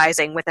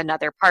empathizing with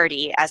another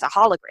party as a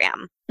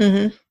hologram.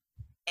 Mm-hmm.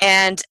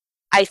 And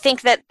I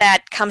think that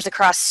that comes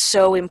across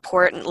so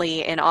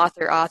importantly in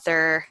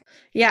Author.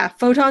 Yeah,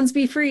 photons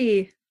be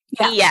free.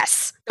 Yeah.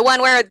 Yes, the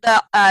one where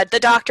the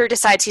doctor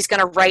decides he's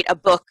going to write a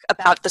book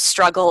about the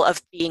struggle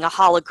of being a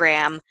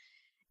hologram,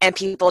 and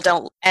people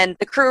don't, and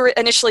the crew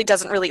initially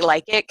doesn't really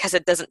like it because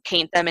it doesn't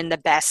paint them in the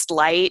best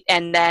light,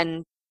 and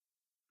then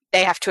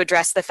they have to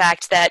address the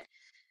fact that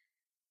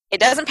it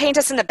doesn't paint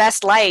us in the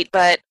best light,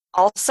 but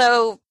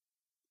also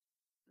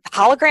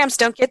holograms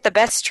don't get the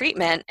best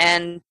treatment,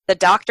 and the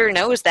doctor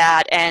knows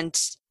that, and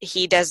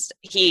he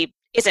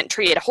isn't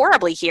treated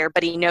horribly here,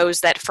 but he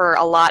knows that for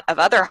a lot of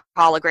other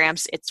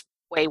holograms it's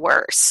way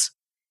worse.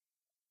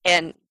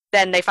 And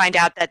then they find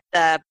out that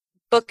the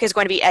book is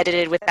going to be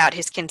edited without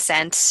his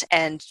consent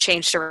and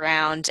changed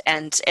around,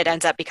 and it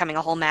ends up becoming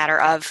a whole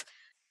matter of,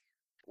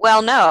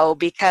 well, no,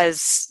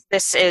 because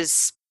this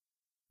is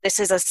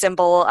a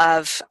symbol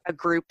of a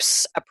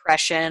group's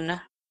oppression,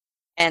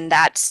 and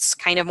that's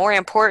kind of more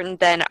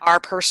important than our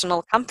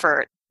personal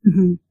comfort.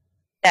 Mm-hmm.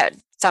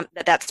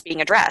 That's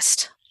being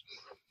addressed.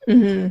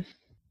 Mm-hmm.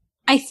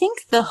 I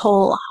think the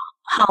whole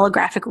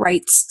holographic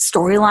rights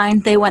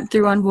storyline they went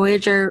through on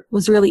Voyager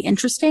was really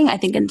interesting. I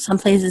think in some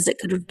places it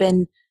could have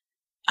been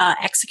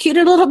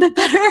executed a little bit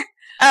better.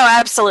 Oh,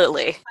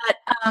 absolutely.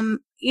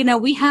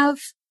 But, we have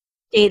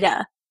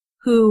Data,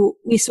 who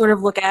we sort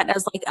of look at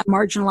as like a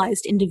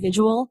marginalized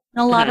individual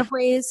in a lot of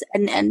ways,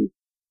 and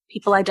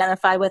people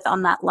identify with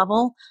on that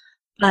level.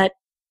 But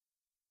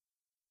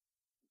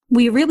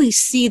we really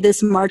see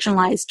this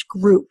marginalized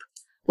group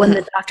when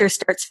the doctor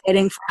starts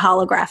fighting for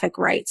holographic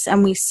rights,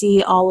 and we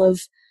see all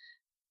of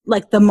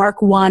like the Mark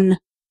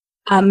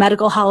I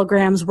medical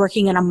holograms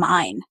working in a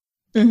mine.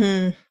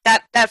 Mm-hmm.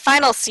 That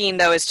final scene,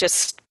 though, is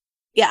just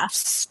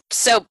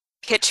so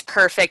pitch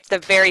perfect. The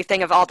very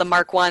thing of all the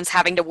Mark I's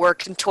having to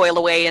work and toil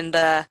away in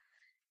the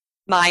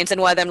mines,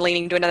 and one of them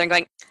leaning to another and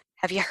going,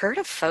 "Have you heard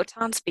of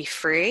photons be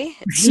free?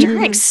 It's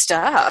stirring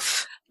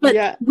stuff."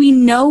 But we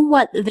know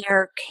what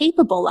they're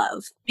capable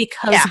of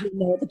because we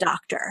know the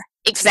doctor.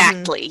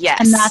 Exactly, yes.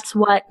 And that's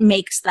what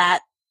makes that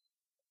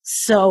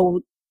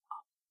so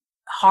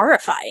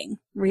horrifying,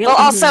 really. Well,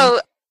 also,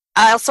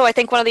 I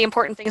think one of the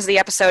important things of the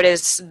episode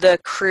is the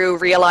crew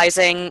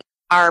realizing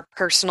our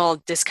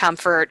personal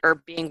discomfort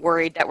or being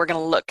worried that we're going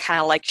to look kind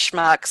of like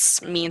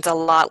schmucks means a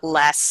lot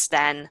less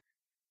than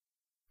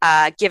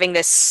giving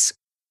this,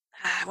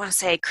 I want to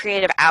say,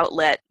 creative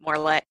outlet, more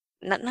like,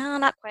 no,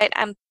 not quite.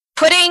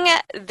 Putting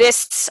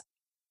this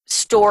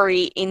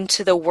story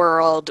into the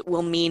world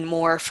will mean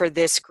more for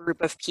this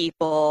group of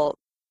people,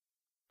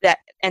 that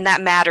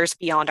matters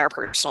beyond our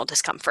personal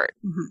discomfort.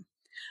 Mm-hmm.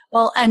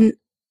 Well, and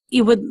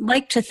you would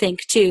like to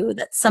think, too,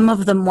 that some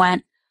of them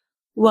went,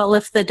 well,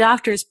 if the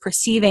doctor's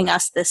perceiving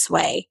us this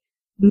way,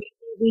 maybe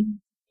we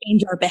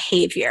change our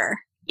behavior.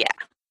 Yeah.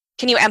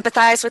 Can you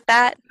empathize with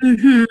that?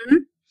 Mm-hmm.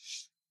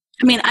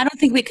 I mean, I don't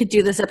think we could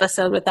do this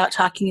episode without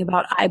talking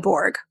about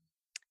Iborg.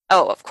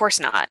 Oh, of course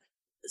not.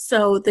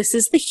 So this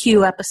is the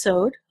Hugh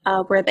episode,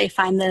 where they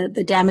find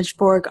the damaged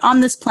Borg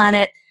on this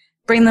planet,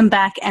 bring them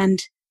back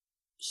and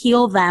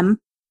heal them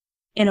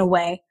in a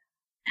way,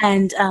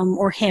 and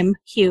or him,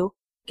 Hugh,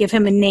 give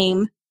him a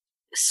name,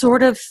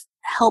 sort of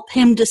help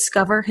him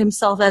discover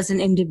himself as an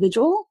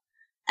individual,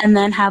 and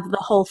then have the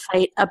whole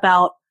fight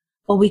about,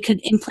 well, we could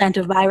implant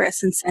a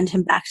virus and send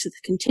him back to the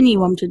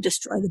Continuum to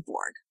destroy the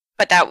Borg.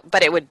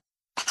 But it would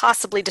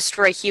possibly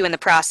destroy Hugh in the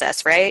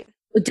process, right?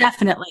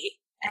 Definitely.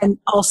 And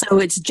also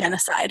it's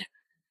genocide.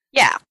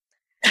 Yeah.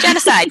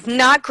 Genocide,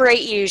 not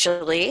great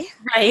usually.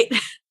 Right.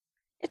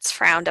 It's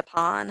frowned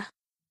upon.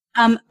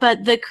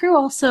 But the crew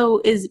also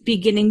is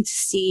beginning to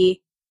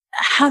see,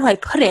 how do I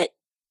put it?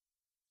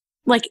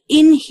 Like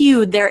in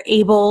Hugh, they're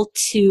able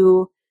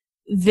to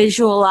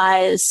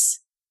visualize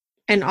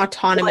an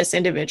autonomous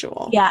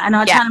individual. Yeah, an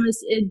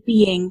autonomous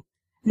being,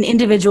 an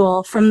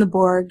individual from the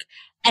Borg.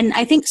 And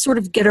I think sort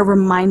of get a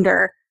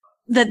reminder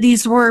that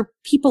these were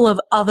people of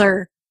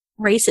other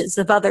races,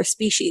 of other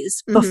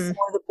species, before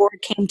the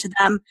Borg came to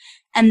them.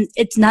 And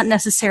it's not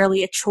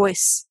necessarily a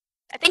choice.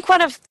 I think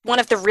one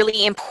of the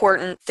really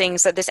important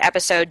things that this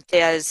episode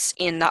does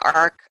in the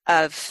arc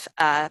of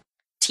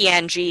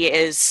TNG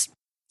is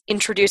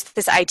introduce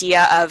this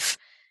idea of,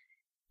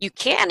 you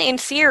can, in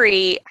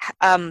theory,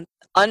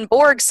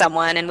 unborg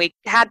someone, and we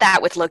had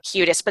that with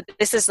Locutus, but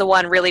this is the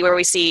one really where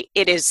we see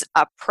it is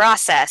a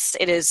process.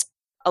 It is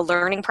a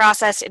learning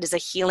process. It is a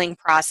healing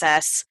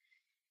process.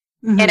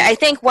 Mm-hmm. And I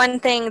think one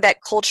thing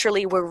that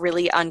culturally we're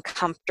really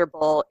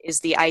uncomfortable is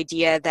the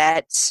idea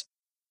that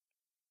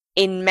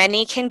in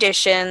many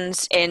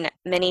conditions, in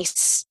many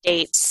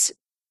states,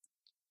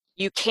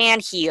 you can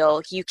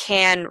heal, you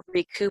can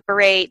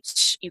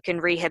recuperate, you can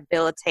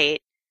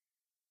rehabilitate,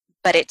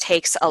 but it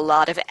takes a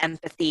lot of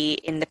empathy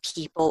in the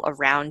people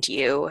around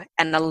you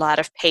and a lot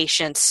of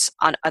patience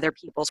on other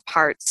people's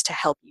parts to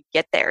help you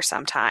get there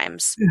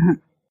sometimes. Mm-hmm.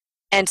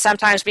 And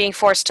sometimes being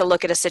forced to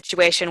look at a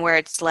situation where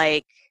it's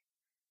like,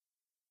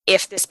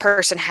 if this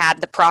person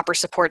had the proper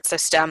support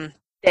system,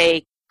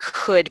 they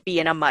could be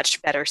in a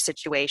much better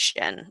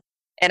situation.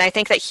 And I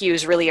think that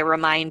Hugh's really a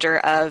reminder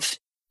of,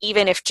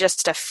 even if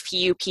just a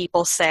few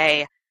people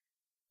say,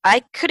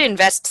 I could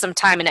invest some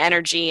time and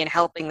energy in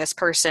helping this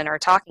person or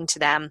talking to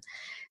them,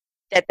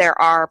 that there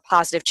are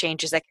positive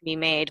changes that can be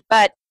made.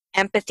 But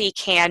empathy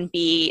can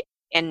be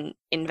an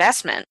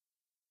investment.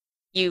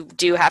 You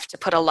do have to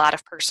put a lot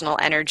of personal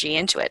energy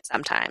into it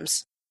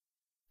sometimes,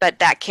 but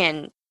that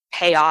can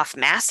pay off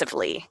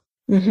massively.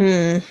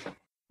 Mm-hmm.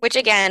 Which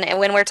again, and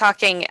when we're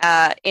talking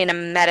in a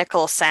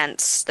medical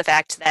sense, the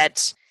fact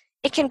that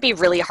it can be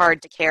really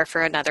hard to care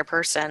for another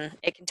person.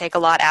 It can take a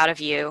lot out of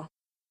you,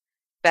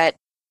 but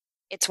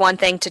it's one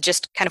thing to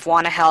just kind of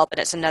want to help, and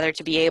it's another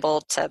to be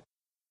able to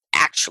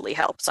actually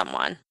help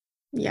someone.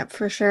 Yep,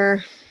 for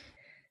sure.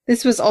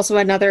 This was also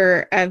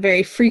another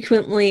very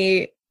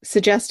frequently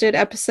suggested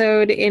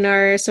episode in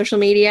our social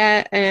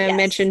media, Yes.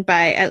 mentioned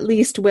by at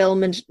least Will,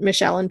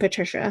 Michelle, and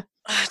Patricia.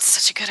 Oh, it's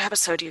such a good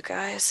episode, you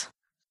guys.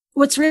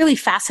 What's really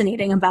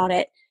fascinating about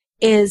it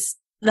is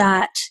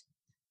that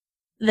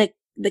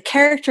the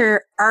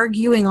character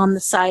arguing on the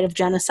side of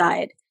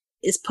genocide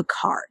is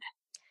Picard.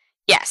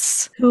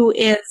 Yes. Who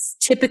is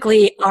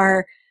typically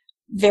our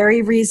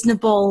very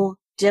reasonable,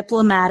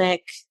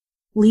 diplomatic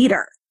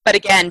leader. But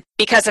again,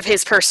 because of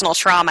his personal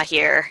trauma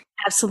here.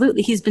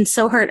 Absolutely. He's been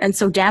so hurt and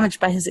so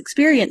damaged by his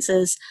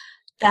experiences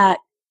that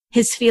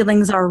his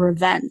feelings are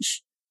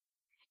revenge.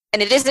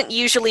 And it isn't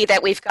usually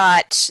that we've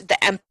got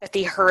the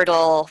empathy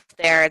hurdle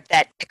there,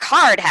 that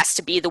Picard has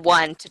to be the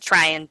one to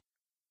try and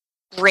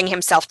bring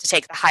himself to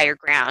take the higher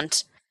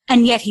ground.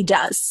 And yet he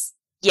does.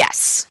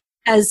 Yes.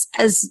 As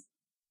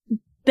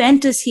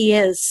bent as he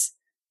is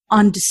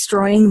on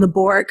destroying the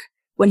Borg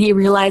when he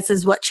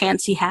realizes what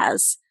chance he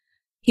has,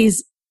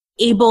 he's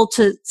able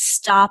to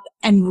stop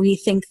and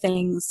rethink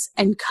things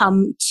and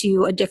come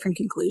to a different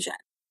conclusion.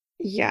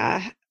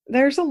 Yeah,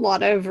 there's a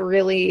lot of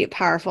really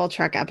powerful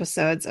Trek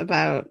episodes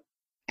about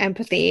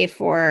empathy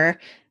for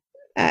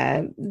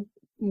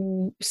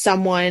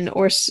someone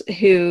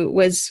who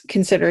was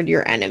considered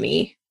your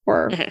enemy,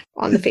 or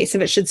on the face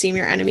of it should seem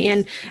your enemy.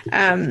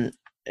 And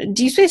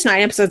Deep Space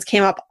Nine episodes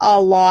came up a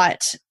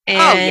lot.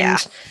 And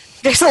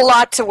there's a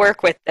lot to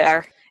work with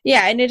there.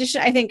 Yeah, in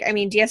addition,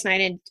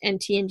 DS9 and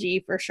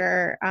TNG for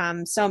sure.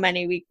 So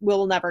many, we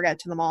will never get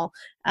to them all.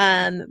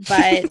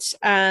 But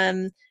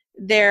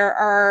there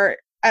are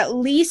at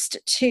least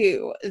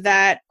two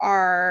that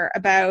are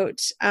about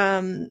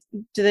the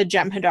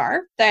Jem'Hadar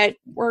that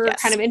were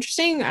kind of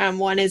interesting.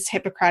 One is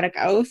Hippocratic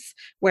Oath,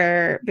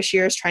 where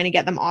Bashir is trying to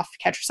get them off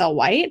Ketracel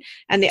White,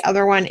 and the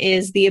other one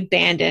is The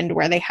Abandoned,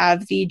 where they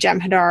have the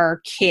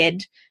Jem'Hadar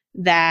kid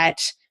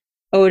that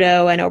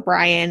Odo and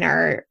O'Brien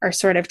are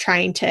sort of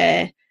trying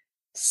to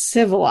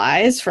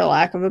civilize, for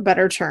lack of a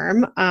better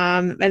term.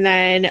 And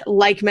then,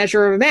 like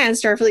Measure of a Man,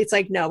 Starfleet's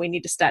like, no, we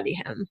need to study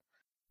him.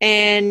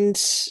 And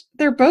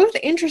they're both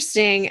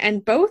interesting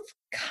and both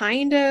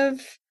kind of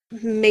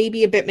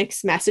maybe a bit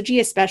mixed messagey,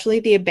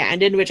 especially The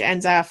Abandoned, which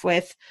ends off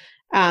with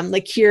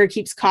like Kira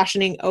keeps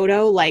cautioning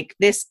Odo, like,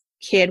 this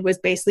kid was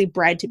basically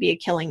bred to be a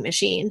killing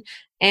machine.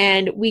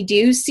 And we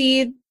do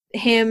see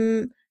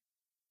him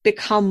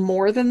become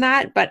more than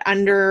that, but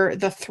under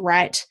the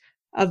threat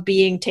of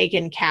being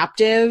taken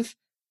captive,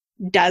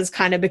 does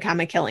kind of become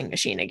a killing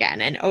machine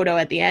again. And Odo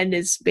at the end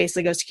is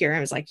basically goes to Kira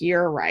and is like,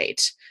 you're right.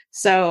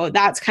 So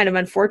that's kind of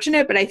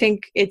unfortunate, but I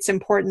think it's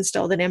important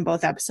still that in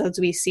both episodes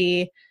we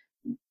see,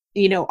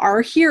 you know,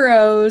 our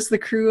heroes, the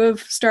crew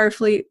of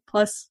Starfleet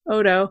plus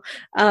Odo,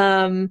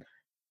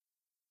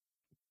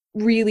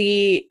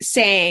 really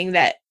saying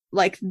that,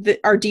 like,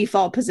 our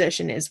default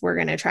position is we're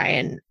going to try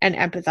and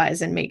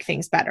empathize and make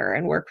things better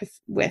and work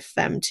with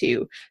them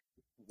to,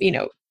 you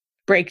know,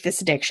 break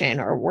this addiction,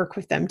 or work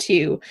with them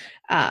to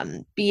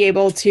be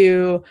able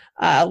to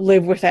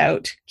live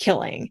without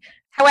killing.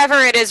 However,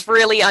 it is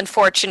really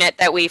unfortunate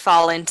that we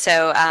fall into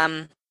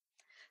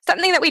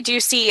something that we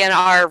do see in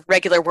our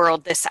regular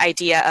world, this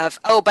idea of,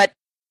 oh, but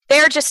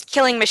they're just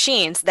killing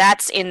machines.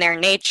 That's in their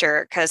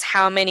nature, because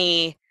how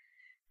many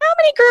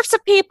groups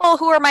of people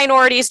who are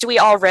minorities do we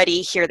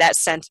already hear that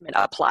sentiment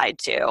applied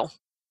to?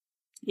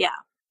 Yeah.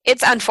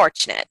 It's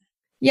unfortunate.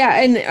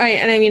 Yeah, and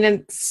I mean,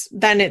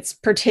 it's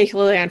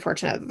particularly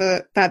unfortunate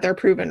that they're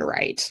proven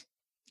right.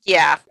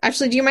 Yeah.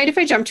 Actually, do you mind if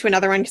I jump to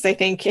another one? Because I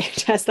think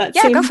it has that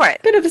go for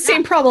it. Bit of the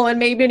same problem, and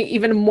maybe an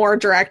even more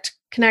direct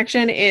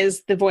connection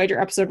is the Voyager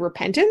episode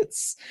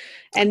Repentance.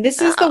 And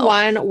this is the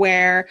one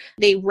where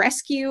they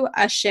rescue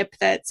a ship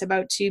that's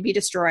about to be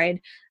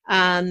destroyed.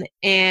 And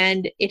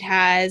it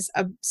has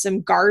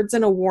some guards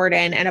and a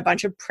warden and a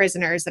bunch of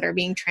prisoners that are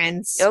being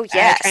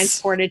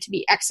transported to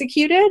be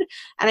executed.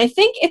 And I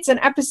think it's an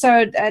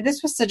episode,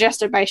 this was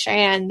suggested by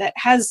Cheyenne, that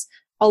has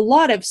a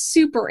lot of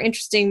super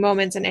interesting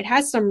moments, and it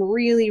has some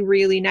really,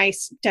 really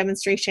nice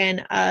demonstration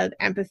of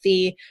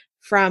empathy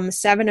from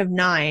Seven of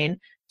Nine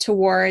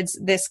towards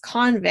this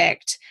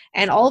convict.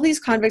 And all these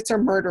convicts are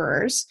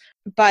murderers,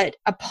 but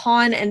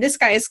and this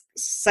guy is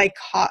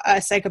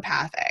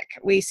psychopathic.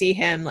 We see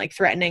him like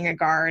threatening a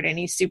guard and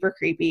he's super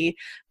creepy.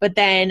 But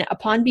then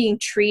upon being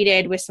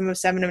treated with some of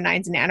Seven of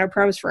Nine's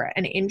nanoprobes for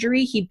an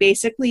injury, he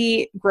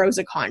basically grows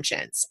a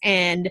conscience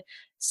and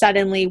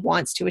suddenly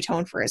wants to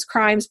atone for his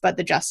crimes. But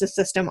the justice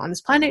system on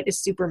this planet is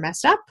super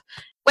messed up.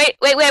 Wait.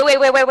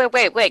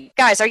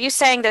 Guys, are you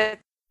saying that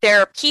there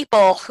are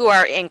people who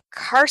are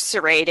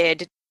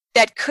incarcerated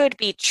that could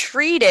be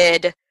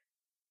treated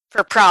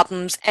for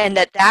problems and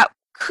that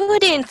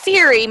could, in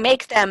theory,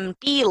 make them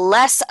be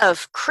less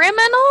of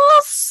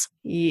criminals?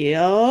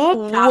 Yep.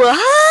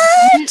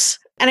 What?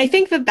 And I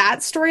think that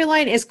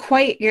storyline is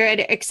quite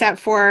good, except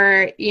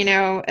for,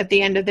 at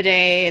the end of the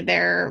day,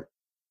 they're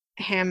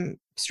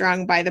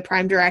hamstrung by the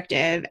Prime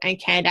Directive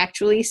and can't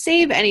actually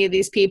save any of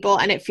these people,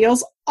 and it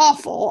feels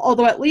awful,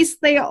 although at least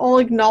they all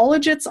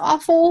acknowledge it's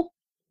awful.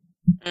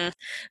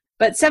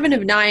 But Seven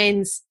of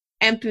Nine's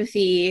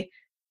empathy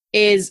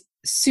is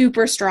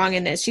super strong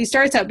in this. She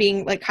starts out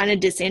being like kind of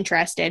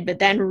disinterested, but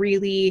then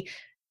really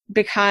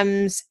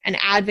becomes an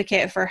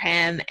advocate for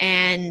him.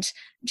 And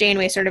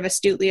Janeway sort of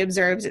astutely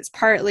observes it's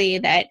partly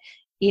that,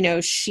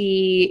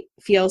 she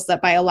feels that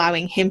by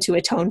allowing him to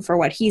atone for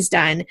what he's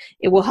done,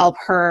 it will help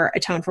her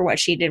atone for what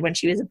she did when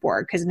she was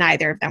aboard, because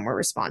neither of them were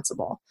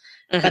responsible.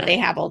 But they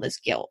have all this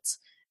guilt.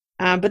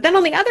 But then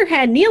on the other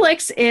hand,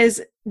 Neelix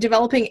is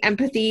developing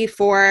empathy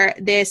for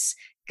this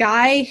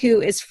guy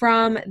who is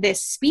from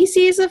this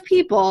species of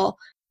people.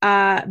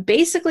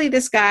 Basically,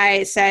 this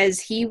guy says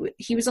he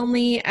was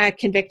only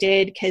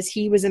convicted because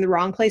he was in the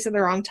wrong place at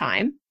the wrong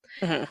time.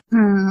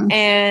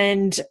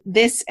 And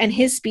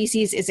his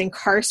species is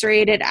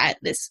incarcerated at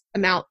this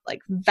amount, like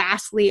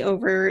vastly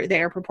over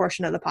their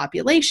proportion of the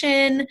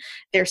population.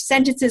 Their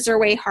sentences are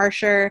way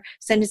harsher.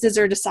 Sentences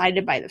are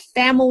decided by the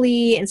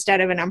family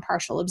instead of an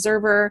impartial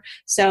observer.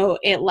 So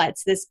it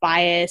lets this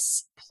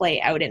bias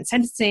play out in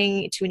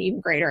sentencing to an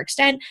even greater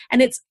extent.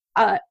 And it's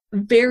a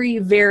very,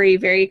 very,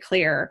 very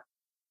clear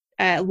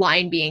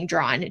line being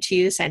drawn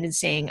to the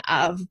sentencing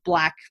of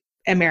Black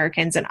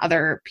Americans and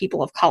other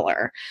people of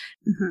color.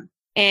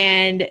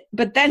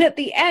 But then at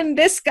the end,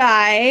 this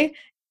guy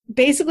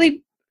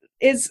basically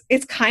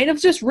it's kind of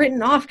just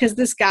written off because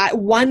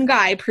one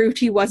guy proved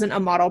he wasn't a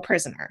model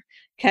prisoner.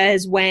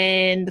 Because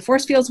when the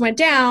force fields went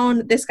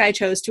down, this guy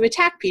chose to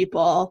attack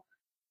people,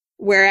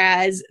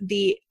 whereas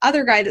the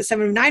other guy that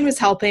 7 of 9 was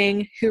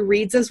helping, who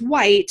reads as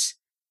white,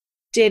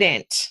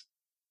 didn't,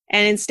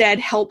 and instead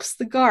helps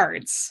the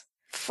guards.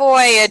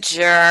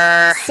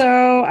 Voyager.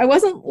 So I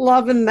wasn't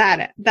loving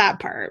that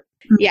part.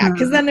 Yeah,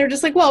 because then they're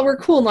just like, well, we're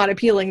cool not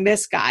appealing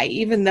this guy,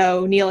 even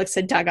though Neelix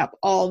had dug up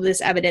all this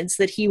evidence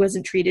that he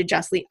wasn't treated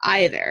justly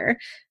either.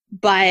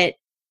 But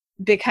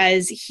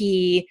because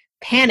he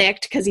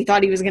panicked because he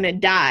thought he was going to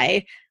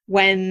die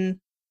and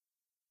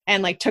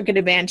took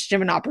advantage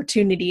of an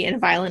opportunity in a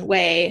violent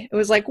way, it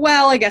was like,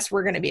 well, I guess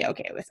we're going to be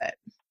okay with it.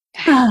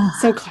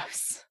 So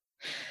close.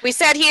 We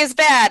said he is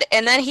bad,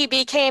 and then he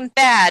became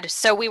bad,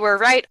 so we were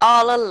right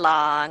all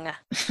along.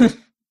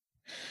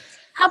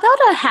 How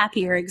about a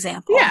happier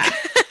example? Yeah.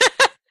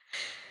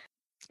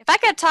 If I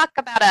could talk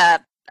about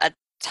a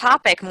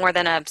topic more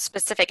than a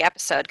specific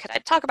episode, could I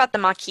talk about the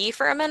Maquis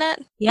for a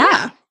minute?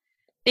 Yeah.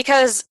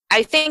 Because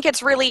I think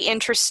it's really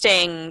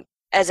interesting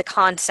as a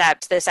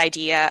concept, this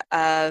idea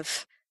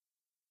of,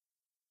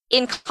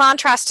 in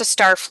contrast to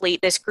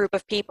Starfleet, this group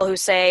of people who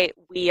say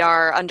we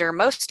are, under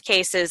most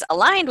cases,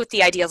 aligned with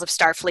the ideals of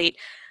Starfleet,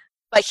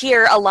 but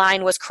here a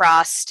line was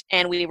crossed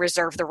and we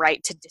reserve the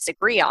right to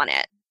disagree on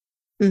it.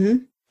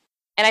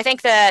 And I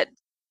think that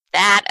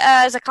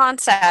as a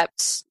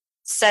concept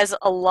says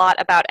a lot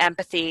about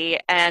empathy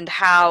and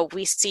how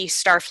we see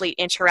Starfleet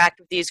interact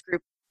with this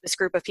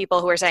group of people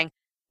who are saying,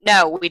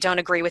 no, we don't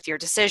agree with your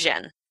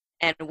decision,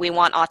 and we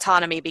want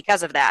autonomy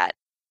because of that.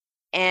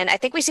 And I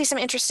think we see some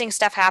interesting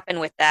stuff happen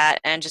with that,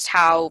 and just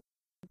how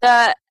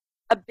the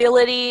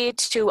ability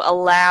to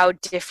allow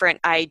different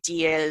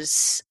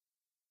ideas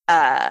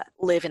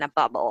live in a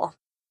bubble.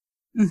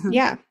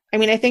 Yeah. I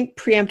mean, I think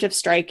Preemptive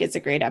Strike is a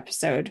great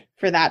episode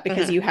for that,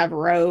 because you have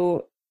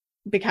Ro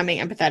becoming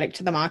empathetic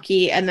to the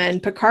Maquis, and then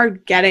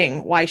Picard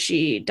getting why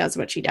she does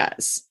what she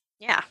does.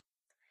 Yeah.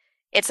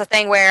 It's a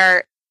thing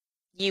where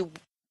you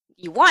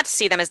want to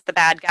see them as the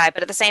bad guy,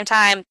 but at the same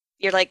time,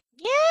 you're like,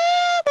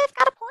 yeah, they've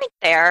got a point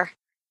there.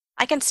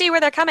 I can see where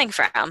they're coming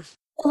from.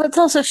 Well, it's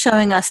also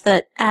showing us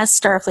that as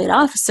Starfleet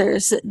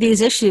officers,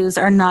 these issues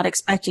are not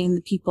expecting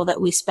the people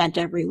that we spent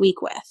every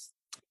week with.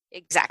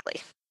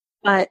 Exactly.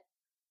 But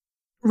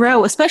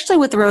Ro, especially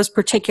with Ro's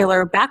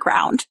particular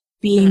background,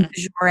 being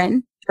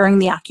Bajoran during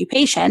the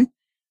occupation,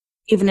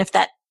 even if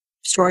that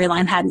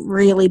storyline hadn't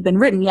really been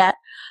written yet,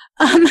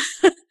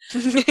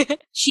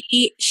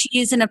 she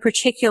is in a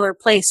particular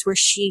place where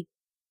she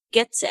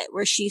gets it,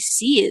 where she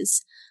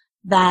sees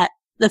that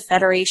the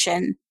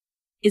Federation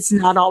is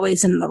not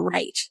always in the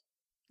right.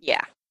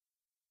 Yeah.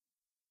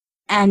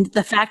 And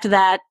the fact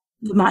that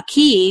the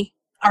Maquis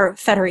are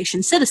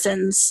Federation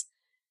citizens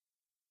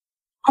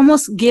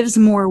almost gives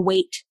more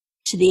weight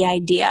to the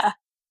idea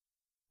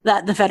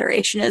that the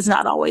Federation is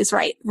not always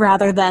right,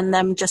 rather than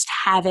them just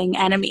having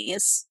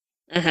enemies.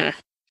 Mm-hmm.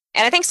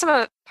 And I think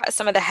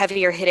some of the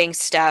heavier hitting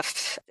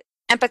stuff,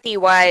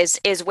 empathy-wise,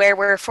 is where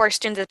we're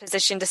forced into the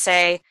position to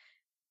say,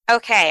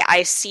 okay,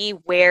 I see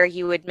where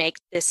you would make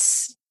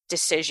this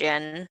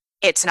decision.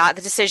 It's not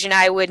the decision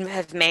I would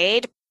have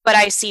made, but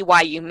I see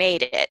why you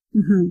made it.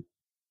 Mm-hmm.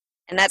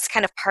 And that's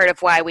kind of part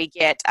of why we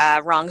get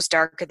Wrongs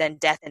Darker Than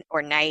Death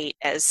or Night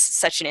as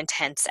such an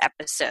intense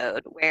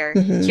episode, where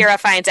Kira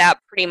finds out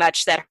pretty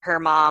much that her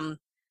mom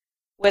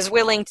was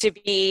willing to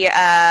be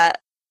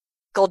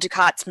Gul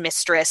Dukat's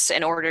mistress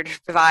in order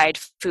to provide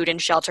food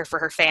and shelter for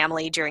her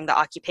family during the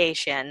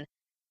occupation,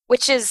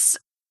 which is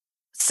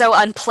so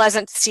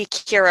unpleasant to see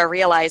Kira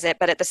realize it,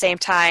 but at the same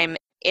time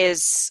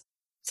is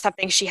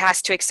something she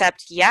has to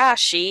accept. Yeah,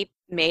 she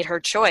made her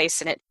choice,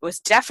 and it was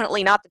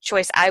definitely not the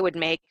choice I would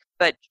make,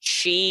 but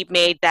she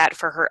made that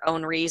for her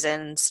own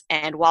reasons,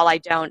 and while I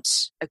don't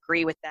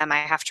agree with them, I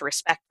have to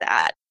respect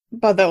that.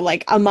 But though,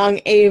 like,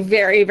 among a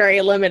very,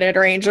 very limited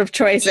range of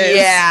choices.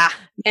 Yeah.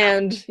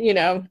 And, you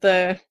know,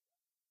 the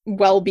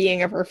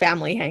well-being of her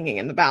family hanging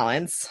in the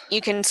balance.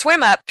 You can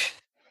swim up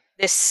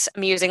this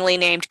amusingly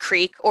named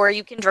creek, or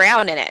you can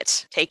drown in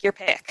it. Take your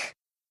pick.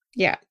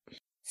 Yeah.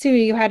 Sue,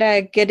 you had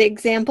a good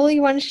example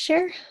you wanted to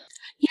share?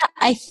 Yeah,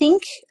 I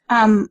think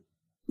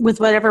with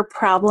whatever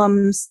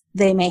problems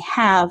they may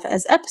have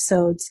as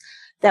episodes,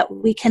 that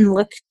we can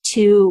look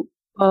to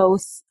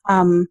both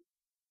The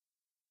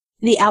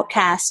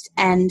Outcast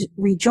and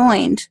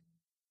Rejoined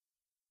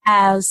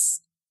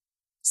as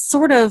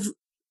sort of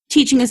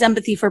teaching us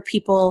empathy for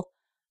people.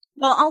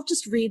 Well, I'll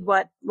just read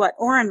what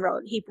Oren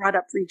wrote. He brought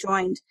up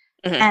Rejoined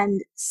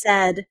and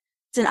said,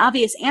 it's an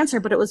obvious answer,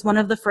 but it was one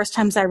of the first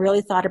times I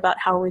really thought about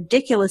how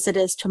ridiculous it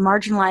is to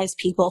marginalize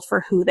people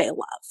for who they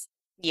love.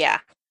 Yeah.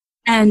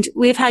 And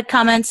we've had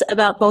comments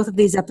about both of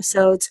these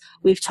episodes.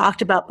 We've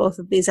talked about both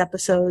of these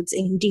episodes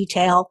in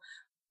detail,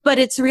 but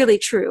it's really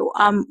true.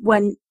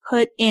 When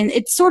put in,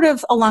 it's sort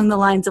of along the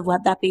lines of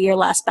Let That Be Your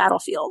Last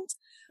Battlefield.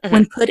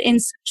 When put in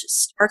such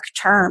stark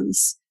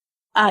terms,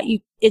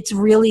 it's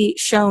really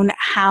shown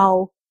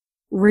how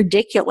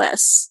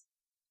ridiculous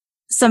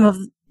some of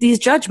these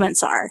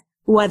judgments are,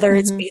 whether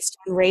it's based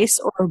on race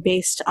or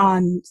based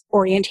on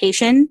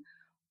orientation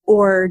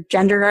or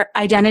gender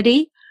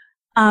identity.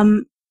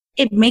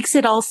 It makes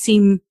it all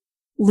seem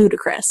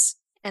ludicrous.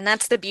 And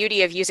that's the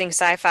beauty of using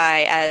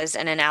sci-fi as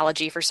an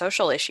analogy for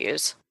social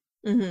issues.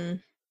 It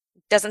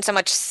doesn't so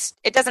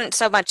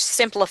much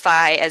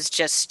simplify as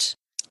just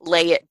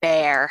lay it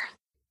bare.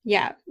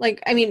 Yeah,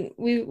 like, I mean,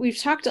 we've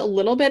talked a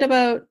little bit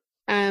about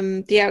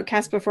The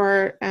Outcast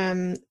before,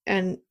 and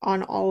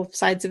on all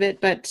sides of it,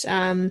 but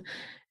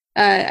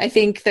I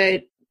think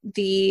that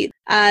the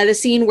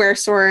scene where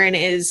Soren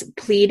is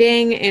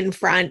pleading in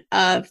front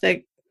of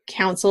the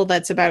council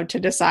that's about to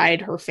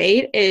decide her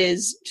fate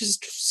is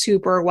just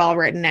super well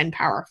written and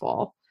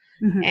powerful,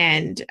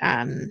 and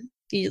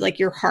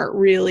your heart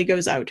really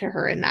goes out to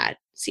her in that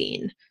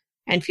scene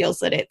and feels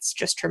that it's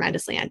just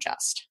tremendously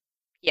unjust.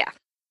 Yeah.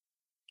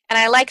 And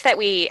I like that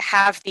we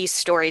have these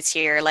stories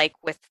here, like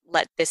with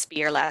Let This Be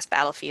Your Last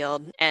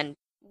Battlefield and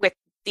with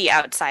The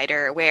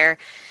Outsider, where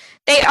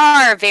they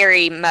are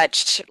very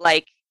much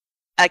like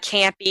a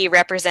campy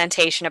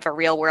representation of a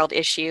real world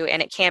issue,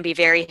 and it can be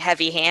very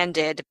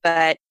heavy-handed,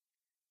 but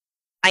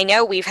I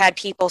know we've had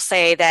people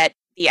say that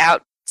The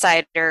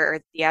Outsider, or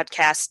The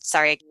Outcast,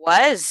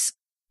 was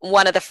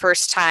one of the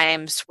first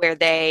times where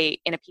they,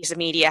 in a piece of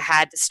media,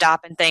 had to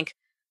stop and think,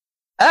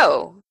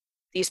 oh,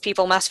 these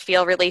people must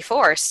feel really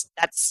forced.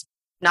 That's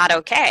not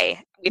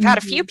okay. We've had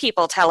a few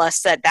people tell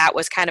us that that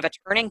was kind of a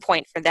turning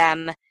point for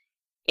them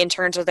in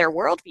terms of their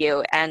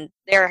worldview. And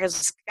there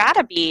has got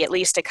to be at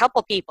least a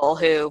couple people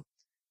who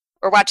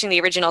were watching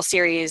the original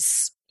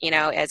series, you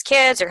know, as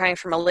kids or coming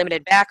from a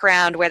limited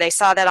background where they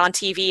saw that on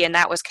TV and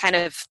that was kind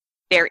of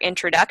their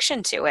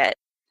introduction to it.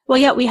 Well,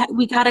 yeah,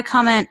 we got a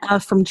comment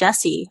from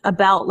Jesse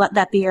about Let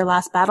That Be Your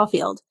Last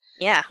Battlefield.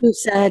 Yeah. Who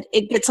said,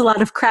 it gets a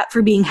lot of crap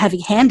for being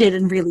heavy-handed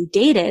and really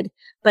dated,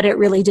 but it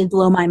really did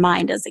blow my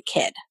mind as a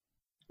kid.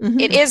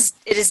 It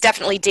is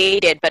definitely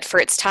dated, but for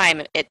its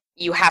time,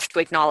 you have to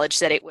acknowledge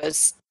that it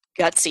was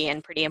gutsy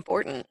and pretty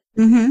important.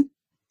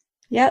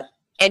 Yep.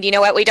 And you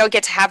know what? We don't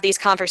get to have these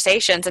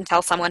conversations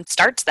until someone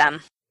starts them.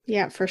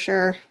 Yeah, for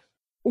sure.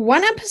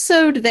 One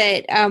episode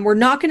that we're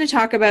not going to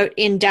talk about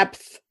in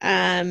depth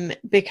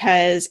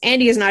because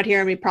Andy is not here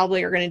and we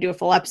probably are going to do a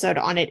full episode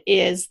on it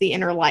is The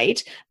Inner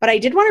Light. But I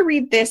did want to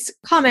read this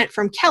comment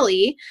from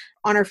Kelly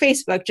on our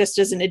Facebook just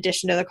as an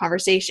addition to the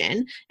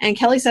conversation. And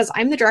Kelly says,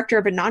 I'm the director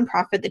of a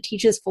nonprofit that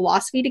teaches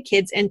philosophy to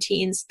kids and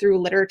teens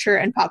through literature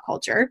and pop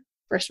culture.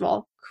 First of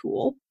all,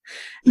 cool.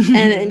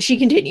 And she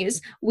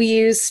continues, we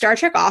use Star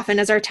Trek often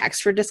as our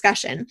text for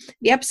discussion.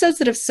 The episodes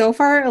that have so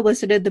far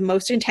elicited the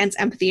most intense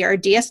empathy are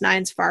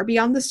DS9's Far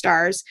Beyond the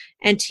Stars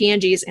and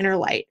TNG's Inner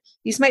Light.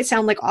 These might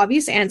sound like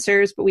obvious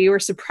answers, but we were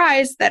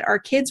surprised that our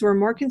kids were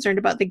more concerned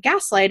about the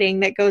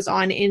gaslighting that goes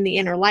on in the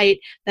inner light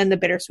than the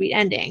bittersweet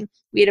ending.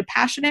 We had a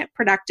passionate,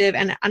 productive,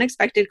 and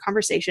unexpected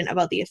conversation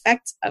about the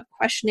effects of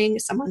questioning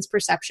someone's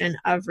perception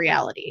of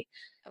reality.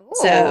 Ooh,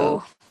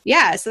 So,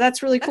 yeah, so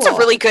that's really cool. That's a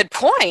really good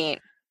point.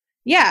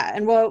 Yeah,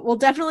 and we'll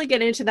definitely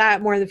get into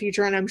that more in the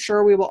future, and I'm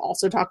sure we will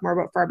also talk more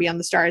about Far Beyond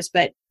the Stars,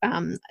 but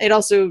it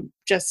also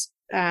just,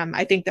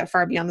 I think that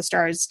Far Beyond the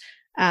Stars,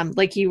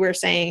 like you were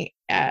saying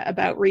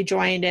about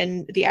Rejoined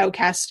and The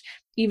Outcast,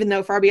 even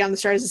though Far Beyond the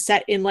Stars is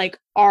set in like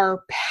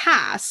our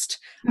past,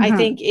 I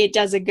think it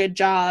does a good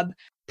job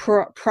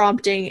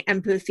prompting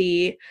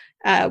empathy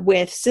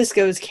with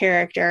Cisco's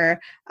character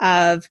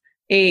of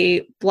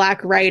a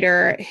Black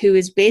writer who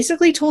is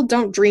basically told,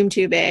 don't dream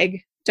too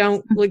big.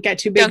 Don't get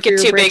too big for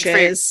your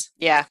britches.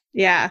 Yeah.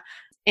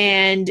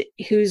 And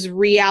whose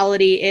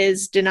reality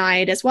is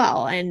denied as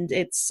well. And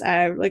it's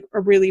like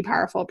a really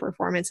powerful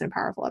performance and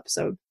powerful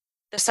episode.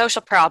 The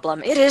social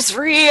problem. It is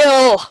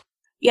real.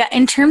 Yeah,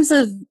 in terms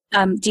of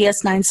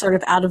DS9 sort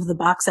of out of the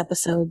box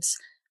episodes,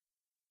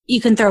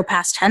 you can throw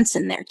past tense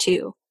in there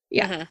too.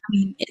 Yeah. I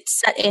mean, it's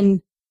set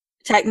in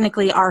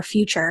technically our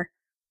future,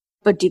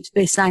 but Deep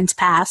Space Nine's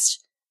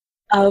past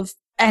and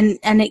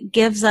it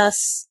gives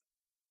us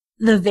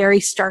the very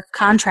stark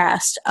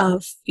contrast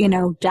of,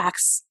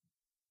 Dax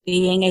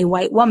being a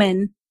white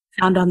woman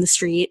found on the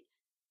street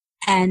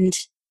and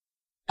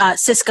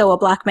Cisco, a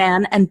Black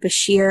man, and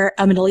Bashir,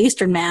 a Middle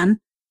Eastern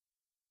man,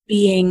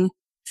 being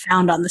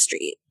found on the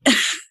street.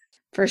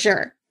 For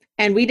sure.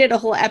 And we did a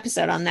whole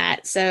episode on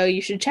that, so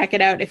you should check it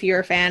out if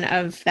you're a fan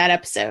of that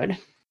episode.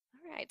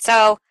 All right,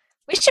 so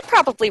we should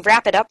probably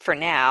wrap it up for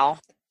now.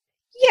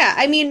 Yeah,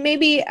 I mean,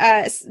 maybe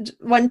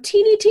one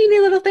teeny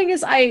little thing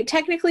is I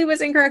technically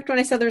was incorrect when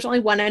I said there's only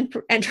one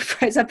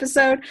Enterprise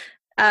episode.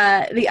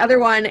 The other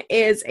one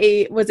was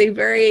a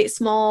very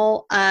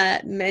small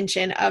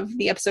mention of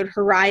the episode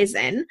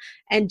Horizon,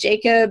 and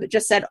Jacob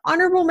just said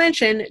honorable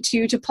mention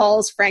to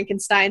Paul's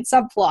Frankenstein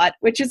subplot,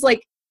 which is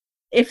like,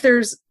 if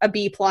there's a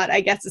B plot,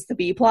 I guess it's the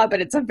B plot,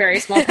 but it's a very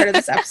small part of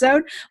this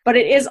episode. But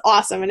it is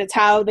awesome, and it's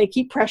how they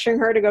keep pressuring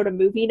her to go to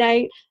movie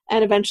night,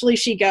 and eventually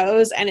she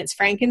goes, and it's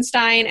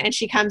Frankenstein, and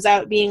she comes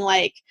out being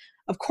like,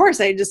 of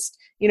course, I just,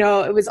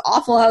 it was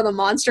awful how the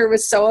monster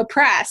was so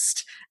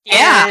oppressed.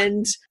 Yeah.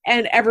 And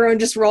everyone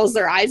just rolls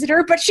their eyes at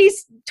her, but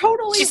she's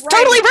totally right.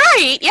 Totally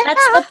right. Yeah.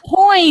 That's the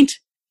point.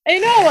 I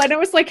know, and it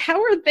was like,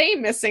 how are they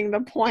missing the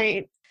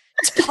point?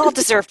 Paul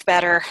deserved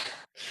better.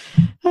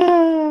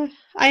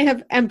 I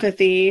have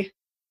empathy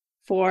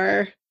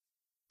to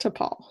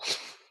Paul.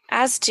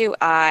 As do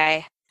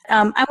I.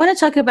 I want to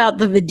talk about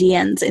the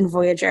Vidians in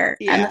Voyager.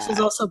 Yeah. And this was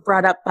also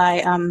brought up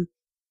by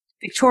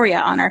Victoria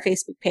on our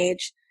Facebook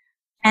page.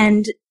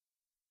 And,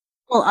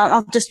 well,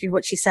 I'll just read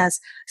what she says.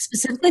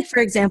 Specifically for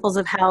examples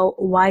of how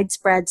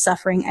widespread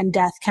suffering and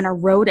death can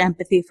erode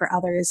empathy for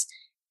others.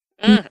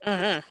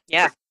 Yeah.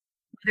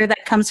 Whether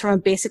that comes from a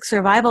basic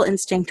survival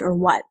instinct or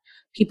what.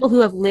 People who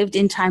have lived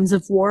in times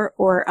of war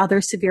or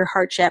other severe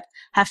hardship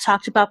have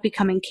talked about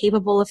becoming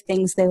capable of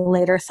things they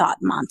later thought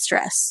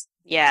monstrous.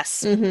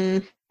 Yes.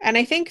 Mm-hmm. And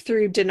I think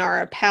through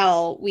Dinara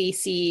Pell, we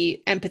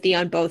see empathy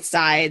on both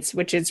sides,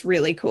 which is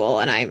really cool.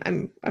 And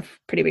I'm a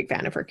pretty big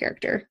fan of her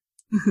character.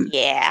 Mm-hmm.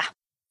 Yeah.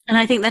 And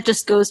I think that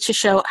just goes to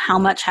show how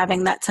much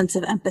having that sense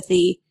of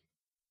empathy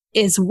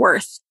is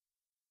worth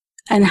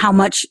and how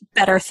much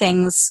better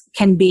things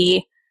can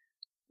be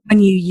when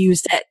you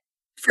use it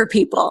for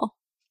people.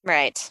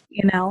 Right.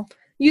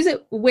 Use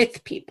it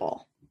with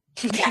people.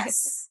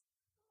 Yes.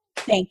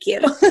 Thank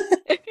you.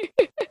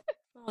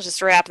 We'll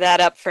just wrap that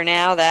up for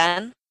now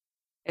then.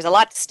 There's a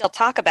lot to still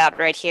talk about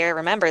right here.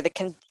 Remember,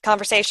 the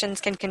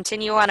conversations can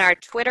continue on our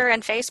Twitter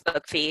and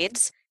Facebook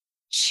feeds.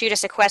 Shoot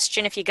us a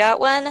question if you got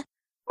one,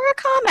 or a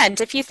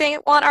comment if you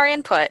want our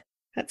input.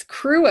 That's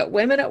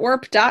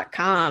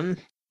crew@womenatwarp.com.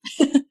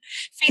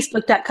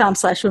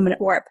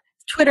 Facebook.com/womenatwarp.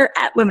 Twitter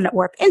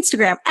 @womenatwarp.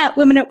 Instagram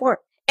 @womenatwarp.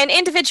 And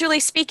individually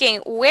speaking,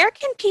 where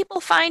can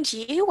people find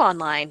you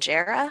online,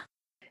 Jera?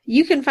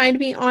 You can find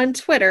me on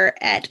Twitter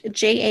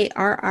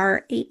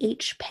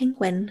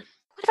 @JARRAHpenguin.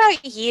 What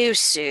about you,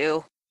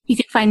 Sue? You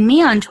can find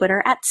me on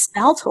Twitter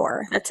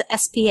 @Spaltor. That's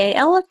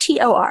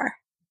SPALTOR.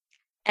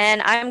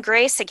 And I'm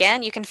Grace.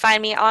 Again, you can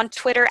find me on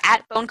Twitter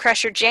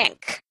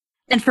 @BoneCrusherJank.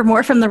 And for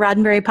more from the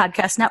Roddenberry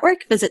Podcast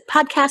Network, visit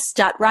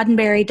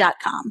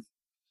podcast.roddenberry.com.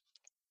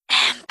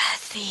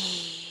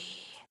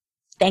 Empathy.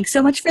 Thanks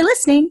so much for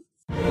listening.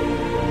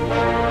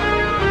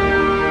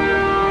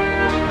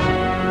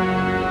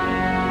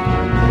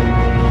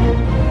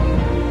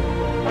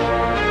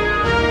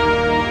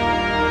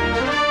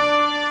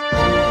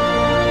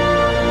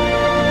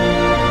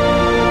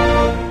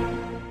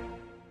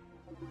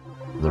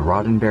 The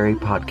Roddenberry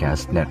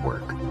Podcast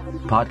Network.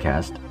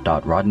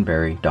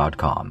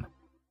 Podcast.roddenberry.com